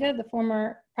 Kurt Janga, the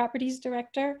former properties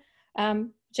director,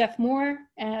 Jeff Moore,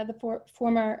 the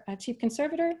former chief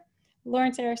conservator,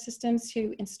 Lawrence Air Systems,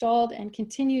 who installed and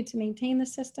continued to maintain the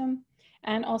system,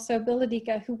 and also Bill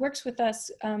Ladika, who works with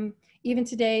us even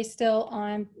today still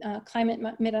on climate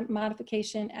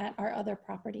modification at our other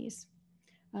properties.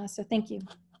 So thank you.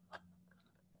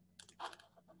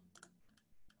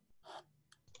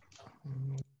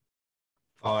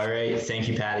 All right, thank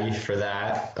you, Patty, for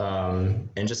that.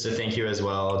 And just to thank you as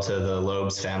well to the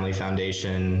Loeb's Family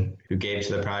Foundation who gave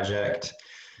to the project.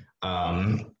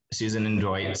 Susan and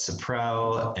Dwight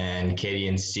Saprell, and Katie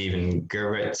and Stephen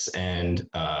Gerwitz, and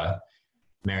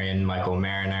Marion Michael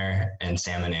Mariner, and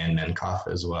Sam and Ann Menkoff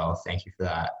as well. Thank you for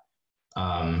that.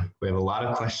 We have a lot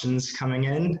of questions coming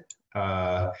in.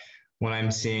 One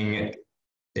I'm seeing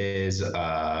is,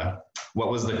 what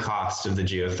was the cost of the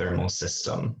geothermal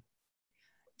system?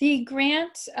 The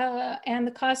grant and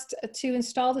the cost to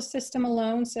install the system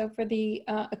alone, so for the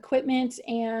equipment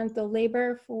and the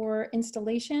labor for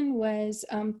installation, was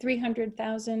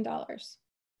 $300,000.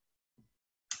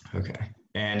 Okay.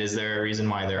 And is there a reason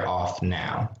why they're off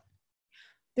now?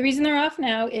 The reason they're off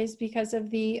now is because of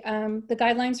the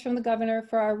guidelines from the governor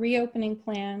for our reopening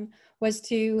plan was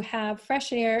to have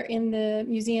fresh air in the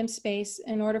museum space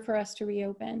in order for us to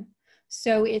reopen.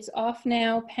 So it's off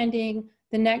now pending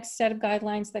the next set of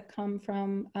guidelines that come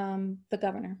from the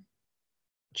governor.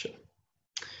 Sure.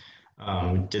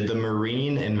 Did the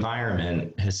marine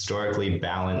environment historically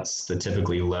balance the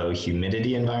typically low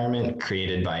humidity environment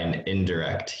created by an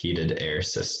indirect heated air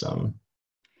system?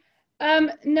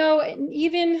 No,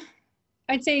 even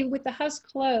I'd say with the house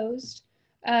closed,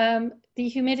 the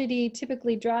humidity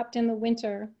typically dropped in the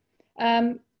winter.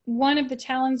 One of the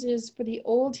challenges for the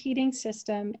old heating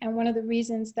system, and one of the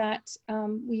reasons that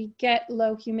we get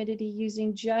low humidity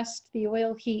using just the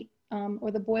oil heat or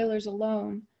the boilers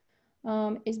alone,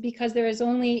 is because there is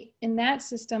only in that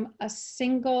system a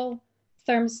single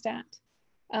thermostat.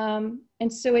 And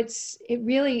so it's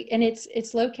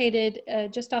located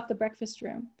just off the breakfast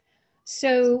room.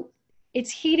 So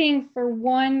it's heating for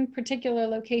one particular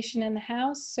location in the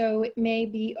house. So it may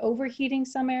be overheating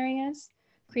some areas,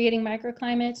 creating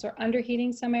microclimates, or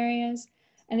underheating some areas.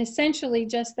 And essentially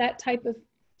just that type of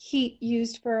heat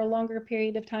used for a longer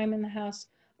period of time in the house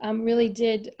really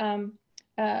did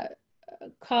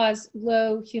cause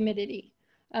low humidity.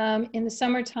 In the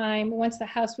summertime, once the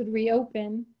house would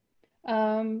reopen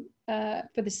for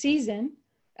the season,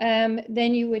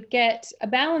 then you would get a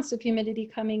balance of humidity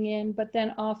coming in, but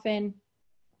then often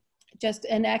just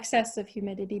an excess of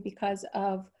humidity because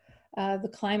of the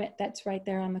climate that's right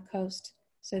there on the coast.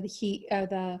 So the heat,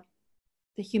 the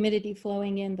humidity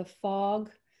flowing in, the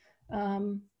fog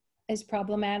is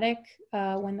problematic.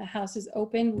 When the house is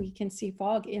open, we can see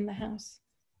fog in the house.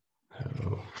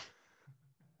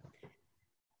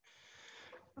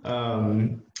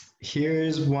 Oh.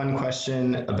 Here's one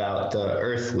question about the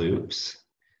earth loops.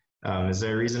 Is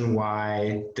there a reason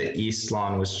why the east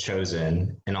lawn was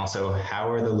chosen? And also, how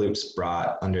are the loops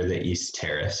brought under the east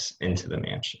terrace into the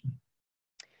mansion?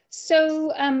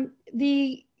 So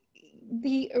the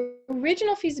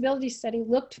original feasibility study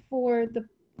looked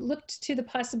to the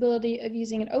possibility of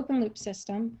using an open loop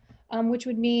system, which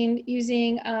would mean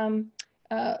using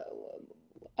a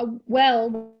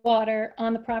well water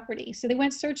on the property. So they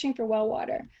went searching for well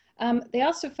water. They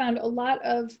also found a lot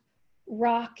of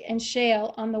rock and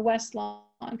shale on the west lawn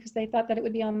because they thought that it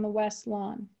would be on the west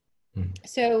lawn.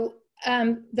 So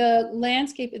the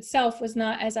landscape itself was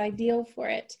not as ideal for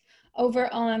it.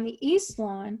 Over on the east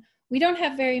lawn, we don't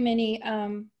have very many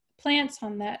plants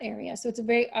on that area. So it's a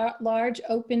very large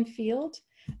open field.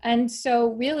 And so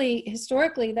really,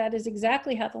 historically, that is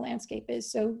exactly how the landscape is.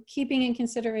 So keeping in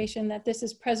consideration that this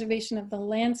is preservation of the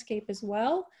landscape as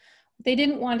well, they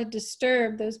didn't want to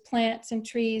disturb those plants and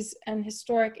trees and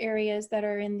historic areas that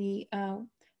are in the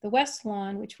west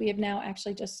lawn, which we have now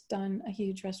actually just done a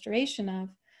huge restoration of,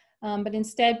 but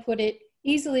instead put it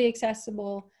easily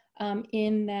accessible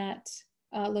in that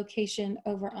location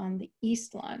over on the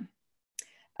east lawn.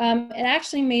 It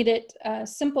actually made it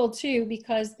simple too,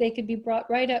 because they could be brought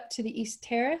right up to the east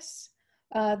terrace.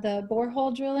 The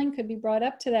borehole drilling could be brought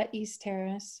up to that east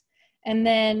terrace. And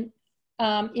then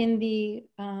in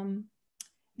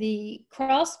the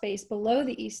crawl space below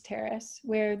the east terrace,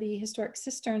 where the historic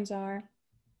cisterns are,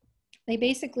 they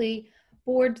basically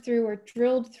bored through or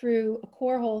drilled through a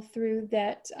core hole through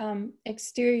that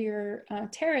exterior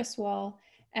terrace wall,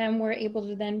 and were able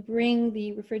to then bring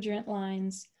the refrigerant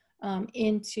lines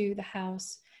into the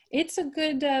house. It's a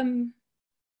good,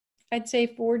 I'd say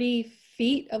 40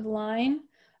 feet of line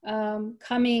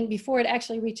coming before it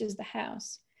actually reaches the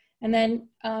house. And then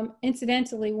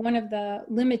incidentally, one of the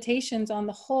limitations on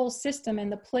the whole system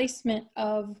and the placement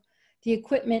of the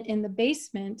equipment in the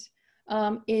basement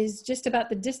is just about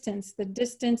the distance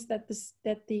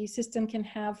that the system can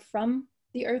have from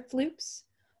the earth loops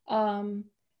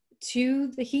to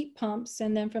the heat pumps,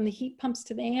 and then from the heat pumps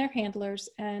to the air handlers,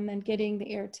 and then getting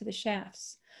the air to the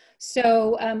shafts.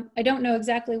 So I don't know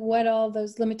exactly what all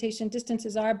those limitation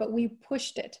distances are, but we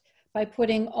pushed it by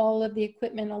putting all of the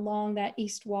equipment along that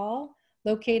east wall,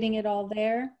 locating it all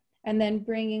there, and then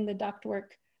bringing the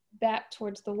ductwork back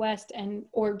towards the west, and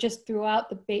or just throughout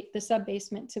the sub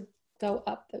basement to go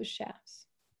up those shafts.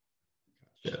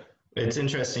 Yeah. It's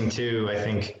interesting too. I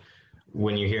think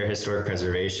when you hear historic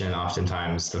preservation,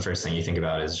 oftentimes the first thing you think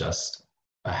about is just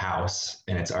a house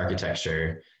and its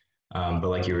architecture. But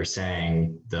like you were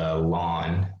saying, the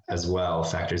lawn as well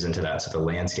factors into that. So the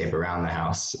landscape around the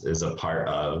house is a part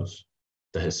of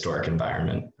the historic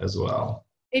environment as well.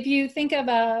 If you think of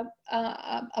a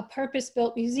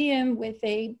purpose-built museum with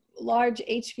a large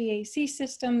HVAC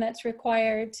system that's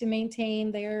required to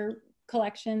maintain their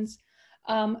collections,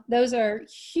 those are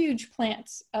huge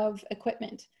plants of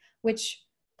equipment, which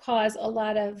cause a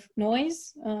lot of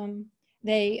noise.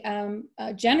 They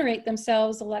generate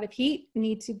themselves a lot of heat,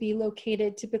 need to be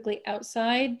located typically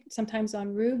outside, sometimes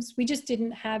on roofs. We just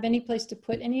didn't have any place to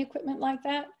put any equipment like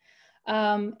that.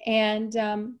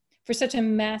 For such a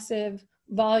massive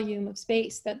volume of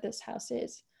space that this house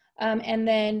is. And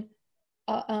then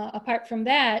apart from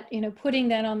that, putting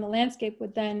that on the landscape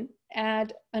would then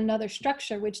add another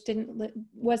structure which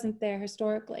wasn't there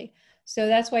historically. So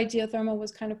that's why geothermal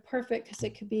was kind of perfect, because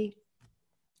it could be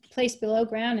placed below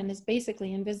ground and is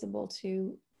basically invisible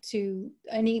to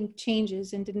any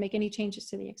changes, and didn't make any changes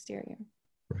to the exterior.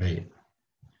 Right.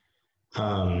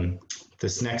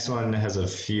 This next one has a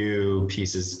few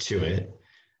pieces to it.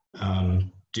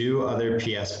 Do other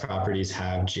PS properties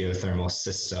have geothermal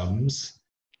systems?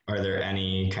 Are there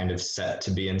any kind of set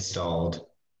to be installed?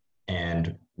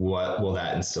 And what will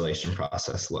that installation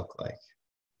process look like?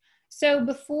 So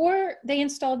before they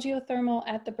installed geothermal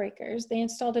at the breakers, they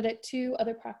installed it at 2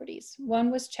 other properties.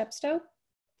 One was Chepstow,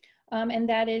 and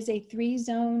that is a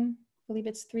 3-zone, I believe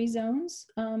it's 3 zones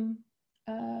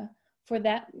for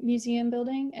that museum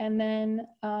building. And then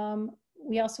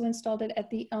we also installed it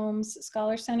at the Elms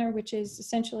Scholar Center, which is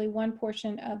essentially one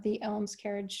portion of the Elms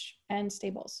Carriage and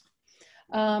Stables.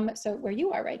 So where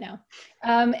you are right now.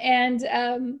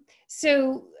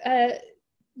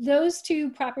 Those 2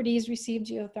 properties received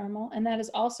geothermal, and that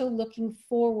is also looking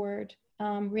forward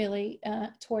really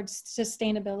towards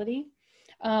sustainability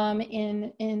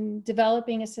in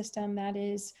developing a system that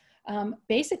is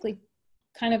basically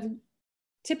kind of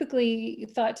typically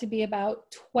thought to be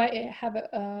about have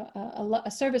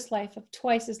a service life of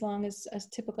twice as long as a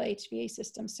typical HVAC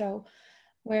system. So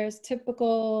whereas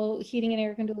typical heating and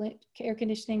air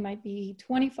conditioning might be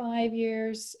 25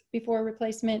 years before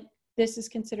replacement, this is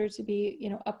considered to be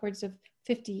upwards of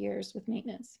 50 years with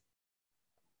maintenance.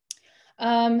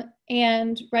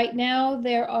 And right now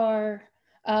there are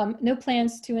no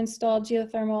plans to install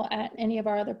geothermal at any of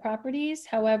our other properties.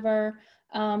 However,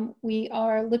 we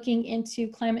are looking into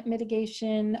climate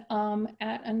mitigation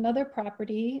at another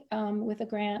property with a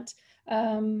grant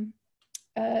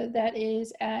that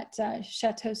is at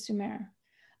Chateau Sumer.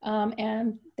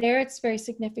 And there it's very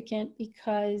significant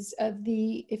because of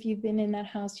if you've been in that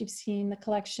house, you've seen the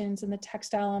collections and the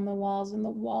textile on the walls and the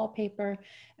wallpaper,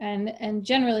 and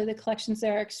generally the collections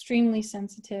there are extremely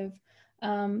sensitive.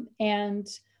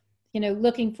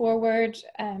 Looking forward,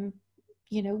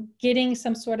 getting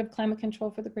some sort of climate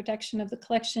control for the protection of the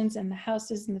collections and the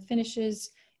houses and the finishes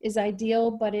is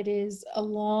ideal, but it is a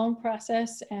long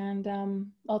process and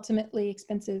ultimately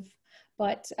expensive.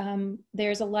 But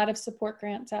there's a lot of support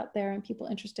grants out there and people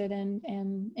interested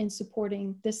in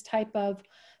supporting this type of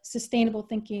sustainable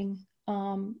thinking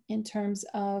in terms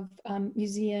of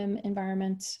museum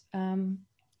environment,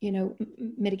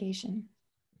 mitigation.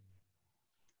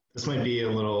 This might be a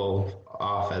little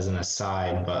off as an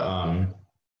aside, but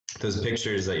those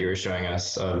pictures that you were showing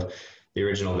us of the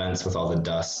original vents with all the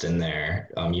dust in there,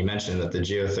 you mentioned that the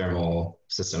geothermal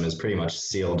system is pretty much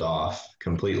sealed off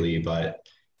completely, but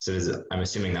I'm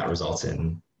assuming that results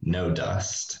in no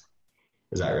dust.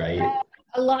 Is that right?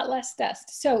 A lot less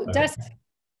dust. So okay.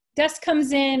 Dust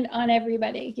comes in on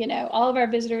everybody. All of our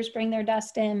visitors bring their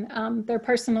dust in, their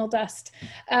personal dust.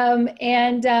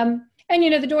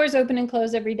 The doors open and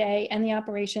close every day and the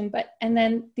operation, and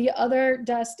then the other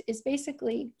dust is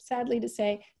basically, sadly to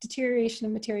say, deterioration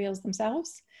of materials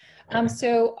themselves. Okay.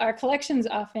 So our collections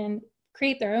often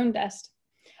create their own dust.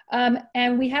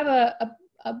 And we have a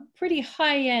pretty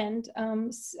high-end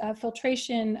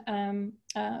filtration.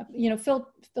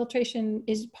 Filtration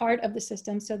is part of the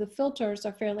system, so the filters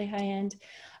are fairly high-end,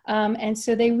 and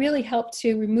so they really help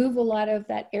to remove a lot of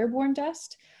that airborne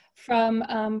dust from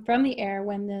the air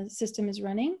when the system is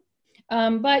running.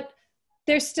 But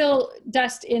there's still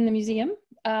dust in the museum,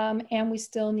 and we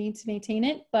still need to maintain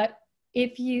it. But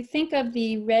if you think of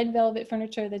the red velvet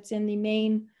furniture that's in the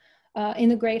main, in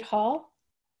the Great Hall,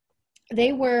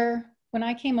 they were, when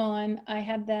I came on, I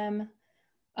had them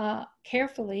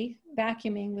carefully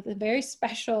vacuuming with a very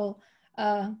special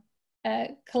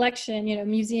collection,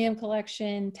 museum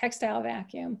collection, textile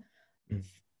vacuum, Mm.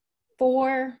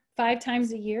 4-5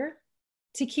 times a year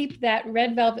to keep that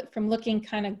red velvet from looking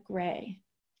kind of gray.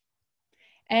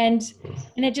 And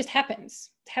it just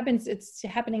happens. It's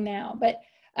happening now. But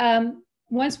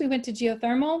once we went to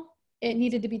geothermal, it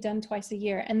needed to be done twice a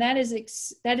year. And that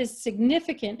is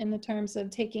significant in the terms of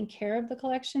taking care of the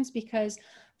collections, because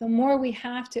the more we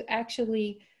have to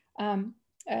actually,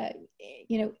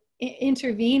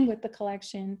 intervene with the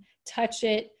collection, touch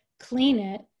it, clean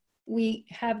it, we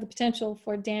have the potential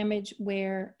for damage,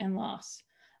 wear, and loss.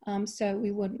 So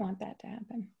we wouldn't want that to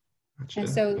happen. Gotcha. And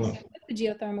so with the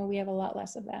geothermal, we have a lot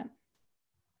less of that.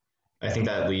 I think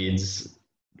that leads,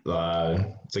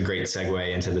 it's a great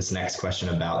segue into this next question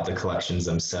about the collections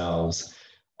themselves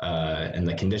and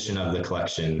the condition of the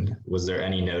collection. Was there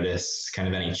any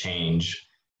any change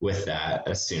with that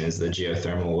as soon as the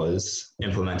geothermal was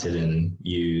implemented and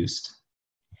used?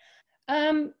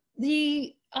 I'd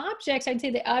say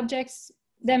the objects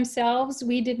themselves,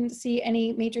 we didn't see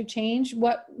any major change.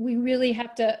 What you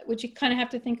kind of have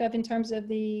to think of in terms of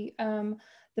the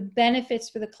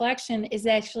benefits for the collection is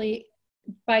actually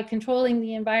by controlling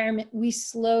the environment, we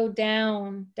slow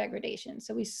down degradation.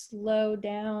 So we slow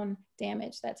down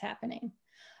damage that's happening.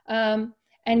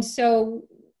 And so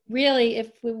really,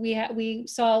 if we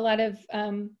saw a lot of,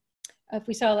 if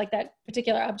we saw like that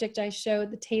particular object I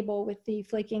showed, the table with the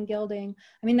flaking gilding,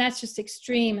 I mean, that's just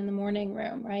extreme in the morning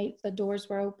room, right? The doors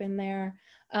were open there,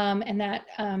 and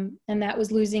that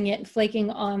was losing it and flaking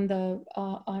on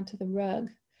onto the rug.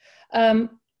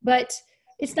 But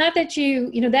it's not that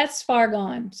that's far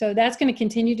gone. So that's going to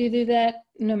continue to do that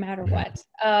no matter what.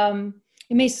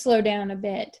 It may slow down a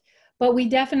bit, but we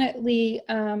definitely,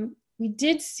 we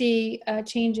did see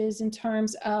changes in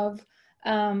terms of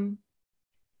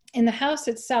in the house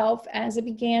itself as it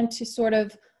began to sort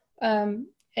of, I'd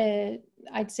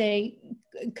say,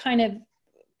 kind of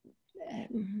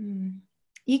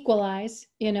equalize,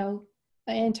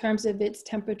 in terms of its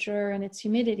temperature and its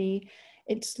humidity.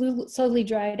 It slowly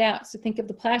dried out. So think of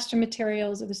the plaster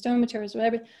materials or the stone materials,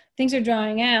 whatever, things are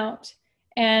drying out.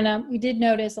 And we did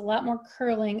notice a lot more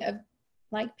curling of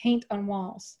like paint on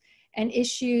walls, and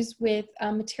issues with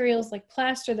materials like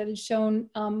plaster that had shown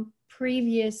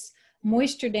previous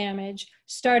moisture damage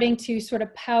starting to sort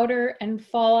of powder and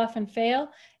fall off and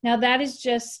fail. Now that is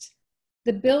just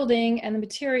the building and the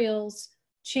materials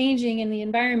changing in the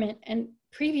environment, and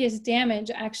previous damage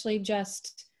actually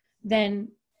just then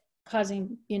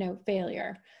causing,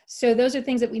 failure. So those are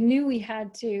things that we knew we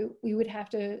would have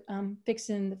to fix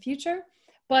in the future.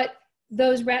 But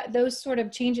those sort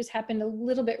of changes happened a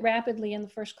little bit rapidly in the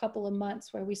first couple of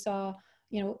months, where we saw,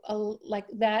 like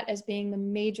that as being the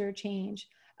major change.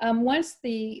 Once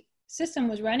the system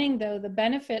was running, though, the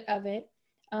benefit of it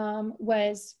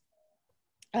was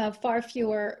far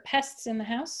fewer pests in the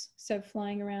house. So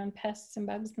flying around pests and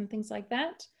bugs and things like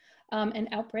that. And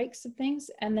outbreaks of things.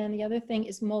 And then the other thing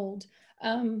is mold,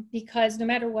 because no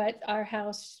matter what, our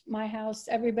house, my house,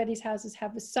 everybody's houses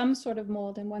have some sort of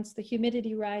mold. And once the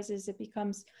humidity rises, it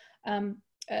becomes,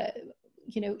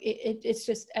 it's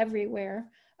just everywhere.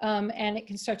 And it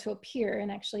can start to appear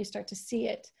and actually start to see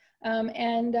it.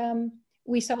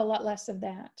 We saw a lot less of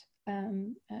that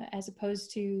as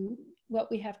opposed to what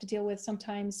we have to deal with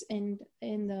sometimes in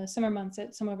the summer months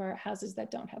at some of our houses that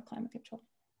don't have climate control.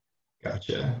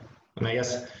 Gotcha. And I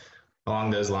guess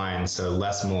along those lines, so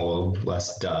less mold,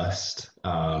 less dust,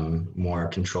 more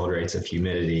controlled rates of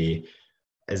humidity.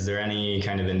 Is there any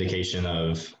kind of indication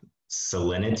of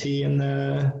salinity in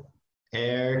the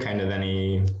air, kind of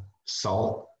any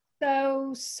salt?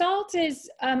 So salt is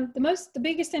the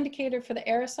biggest indicator for the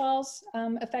aerosols,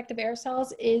 effective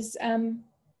aerosols is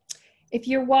if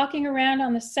you're walking around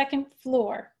on the second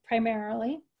floor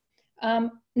primarily.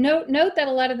 Note that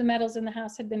a lot of the metals in the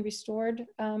house had been restored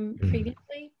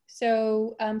previously.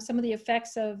 So some of the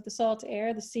effects of the salt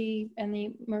air, the sea, and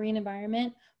the marine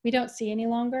environment, we don't see any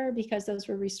longer because those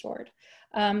were restored.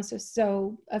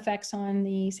 So effects on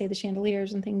the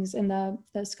chandeliers and things in the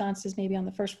sconces maybe on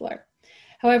the first floor.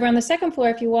 However, on the second floor,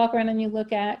 if you walk around and you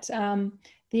look at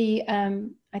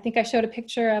I think I showed a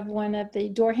picture of one of the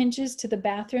door hinges to the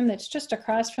bathroom that's just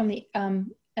across from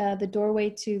the doorway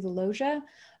to the loggia.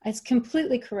 It's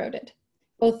completely corroded,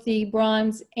 both the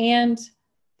bronze and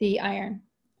the iron.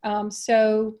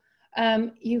 So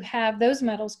you have those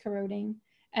metals corroding.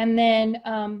 And then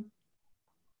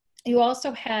you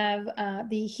also have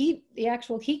the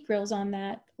actual heat grills on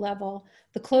that level.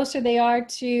 The closer they are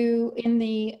to in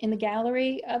the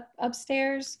gallery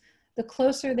upstairs, the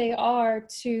closer they are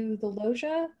to the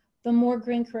loggia, the more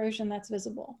green corrosion that's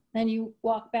visible. Then you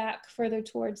walk back further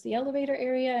towards the elevator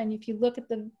area, and if you look at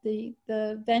the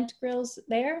vent grills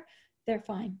there, they're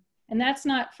fine. And that's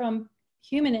not from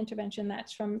human intervention,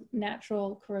 that's from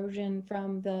natural corrosion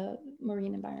from the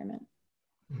marine environment.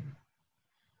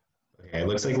 Okay, it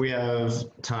looks like we have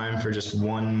time for just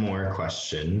one more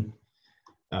question.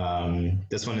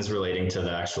 This one is relating to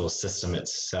the actual system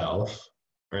itself.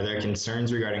 Are there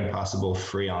concerns regarding possible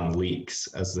freon leaks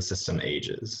as the system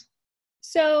ages?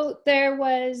 So there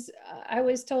was, I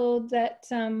was told that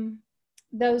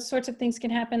those sorts of things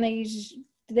can happen.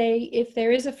 If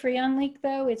there is a freon leak,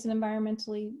 though, it's an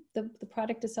environmentally, the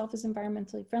product itself is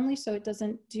environmentally friendly, so it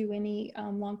doesn't do any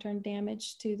long-term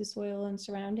damage to the soil and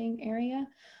surrounding area.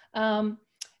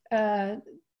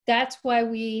 That's why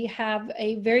we have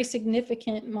a very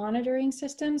significant monitoring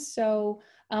system. So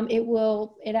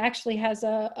it actually has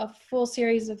a full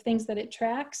series of things that it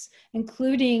tracks,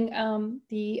 including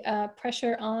the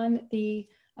pressure on the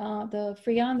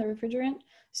freon, the refrigerant.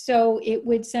 So it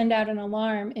would send out an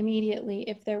alarm immediately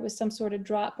if there was some sort of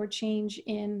drop or change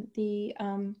in the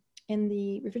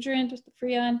refrigerant, the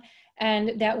freon,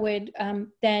 and that would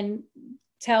then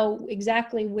tell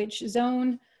exactly which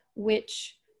zone,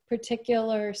 which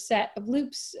particular set of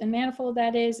loops and manifold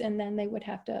that is, and then they would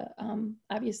have to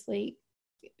obviously,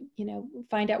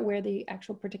 find out where the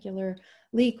actual particular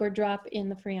leak or drop in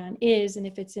the freon is, and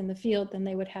if it's in the field, then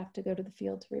they would have to go to the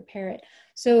field to repair it.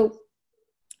 So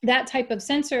that type of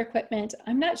sensor equipment,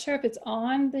 I'm not sure if it's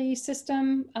on the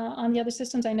system, on the other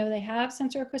systems. I know they have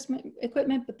sensor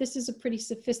equipment, but this is a pretty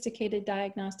sophisticated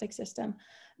diagnostic system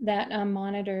that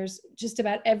monitors just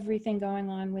about everything going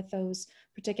on with those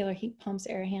particular heat pumps,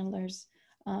 air handlers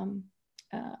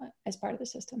as part of the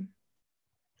system.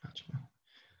 Gotcha.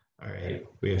 All right,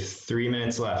 we have 3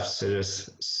 minutes left, so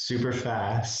just super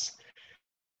fast.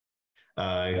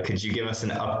 Could you give us an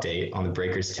update on the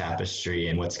breakers tapestry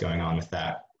and what's going on with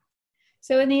that?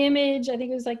 So in the image, I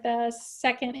think it was like the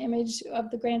second image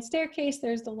of the grand staircase,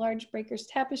 there's the large breakers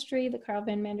tapestry, the Carl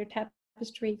van Mander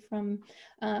tapestry from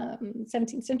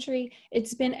 17th century.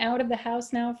 It's been out of the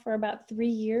house now for about 3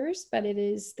 years, but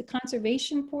the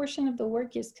conservation portion of the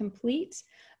work is complete.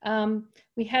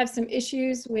 We have some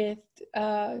issues with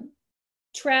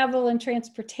travel and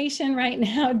transportation right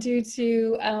now due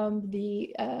to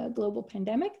the global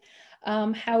pandemic.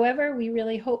 However, we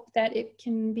really hope that it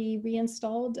can be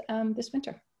reinstalled this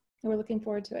winter, and we're looking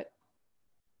forward to it.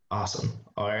 Awesome.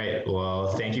 All right.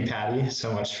 Well, thank you, Patty,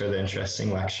 so much for the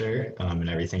interesting lecture and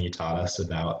everything you taught us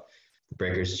about the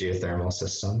breakers geothermal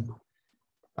system.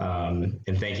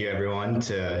 And thank you, everyone,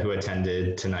 who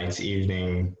attended tonight's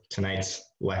evening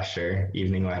lecture.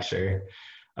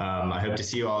 I hope to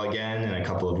see you all again in a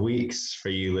couple of weeks for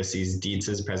Ulysses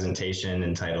Dietz's presentation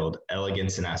entitled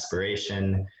Elegance and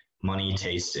Aspiration, Money,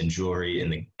 Taste, and Jewelry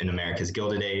in America's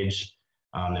Gilded Age.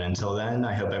 And until then,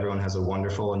 I hope everyone has a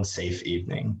wonderful and safe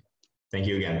evening. Thank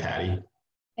you again, Patty.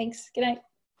 Thanks. Good night.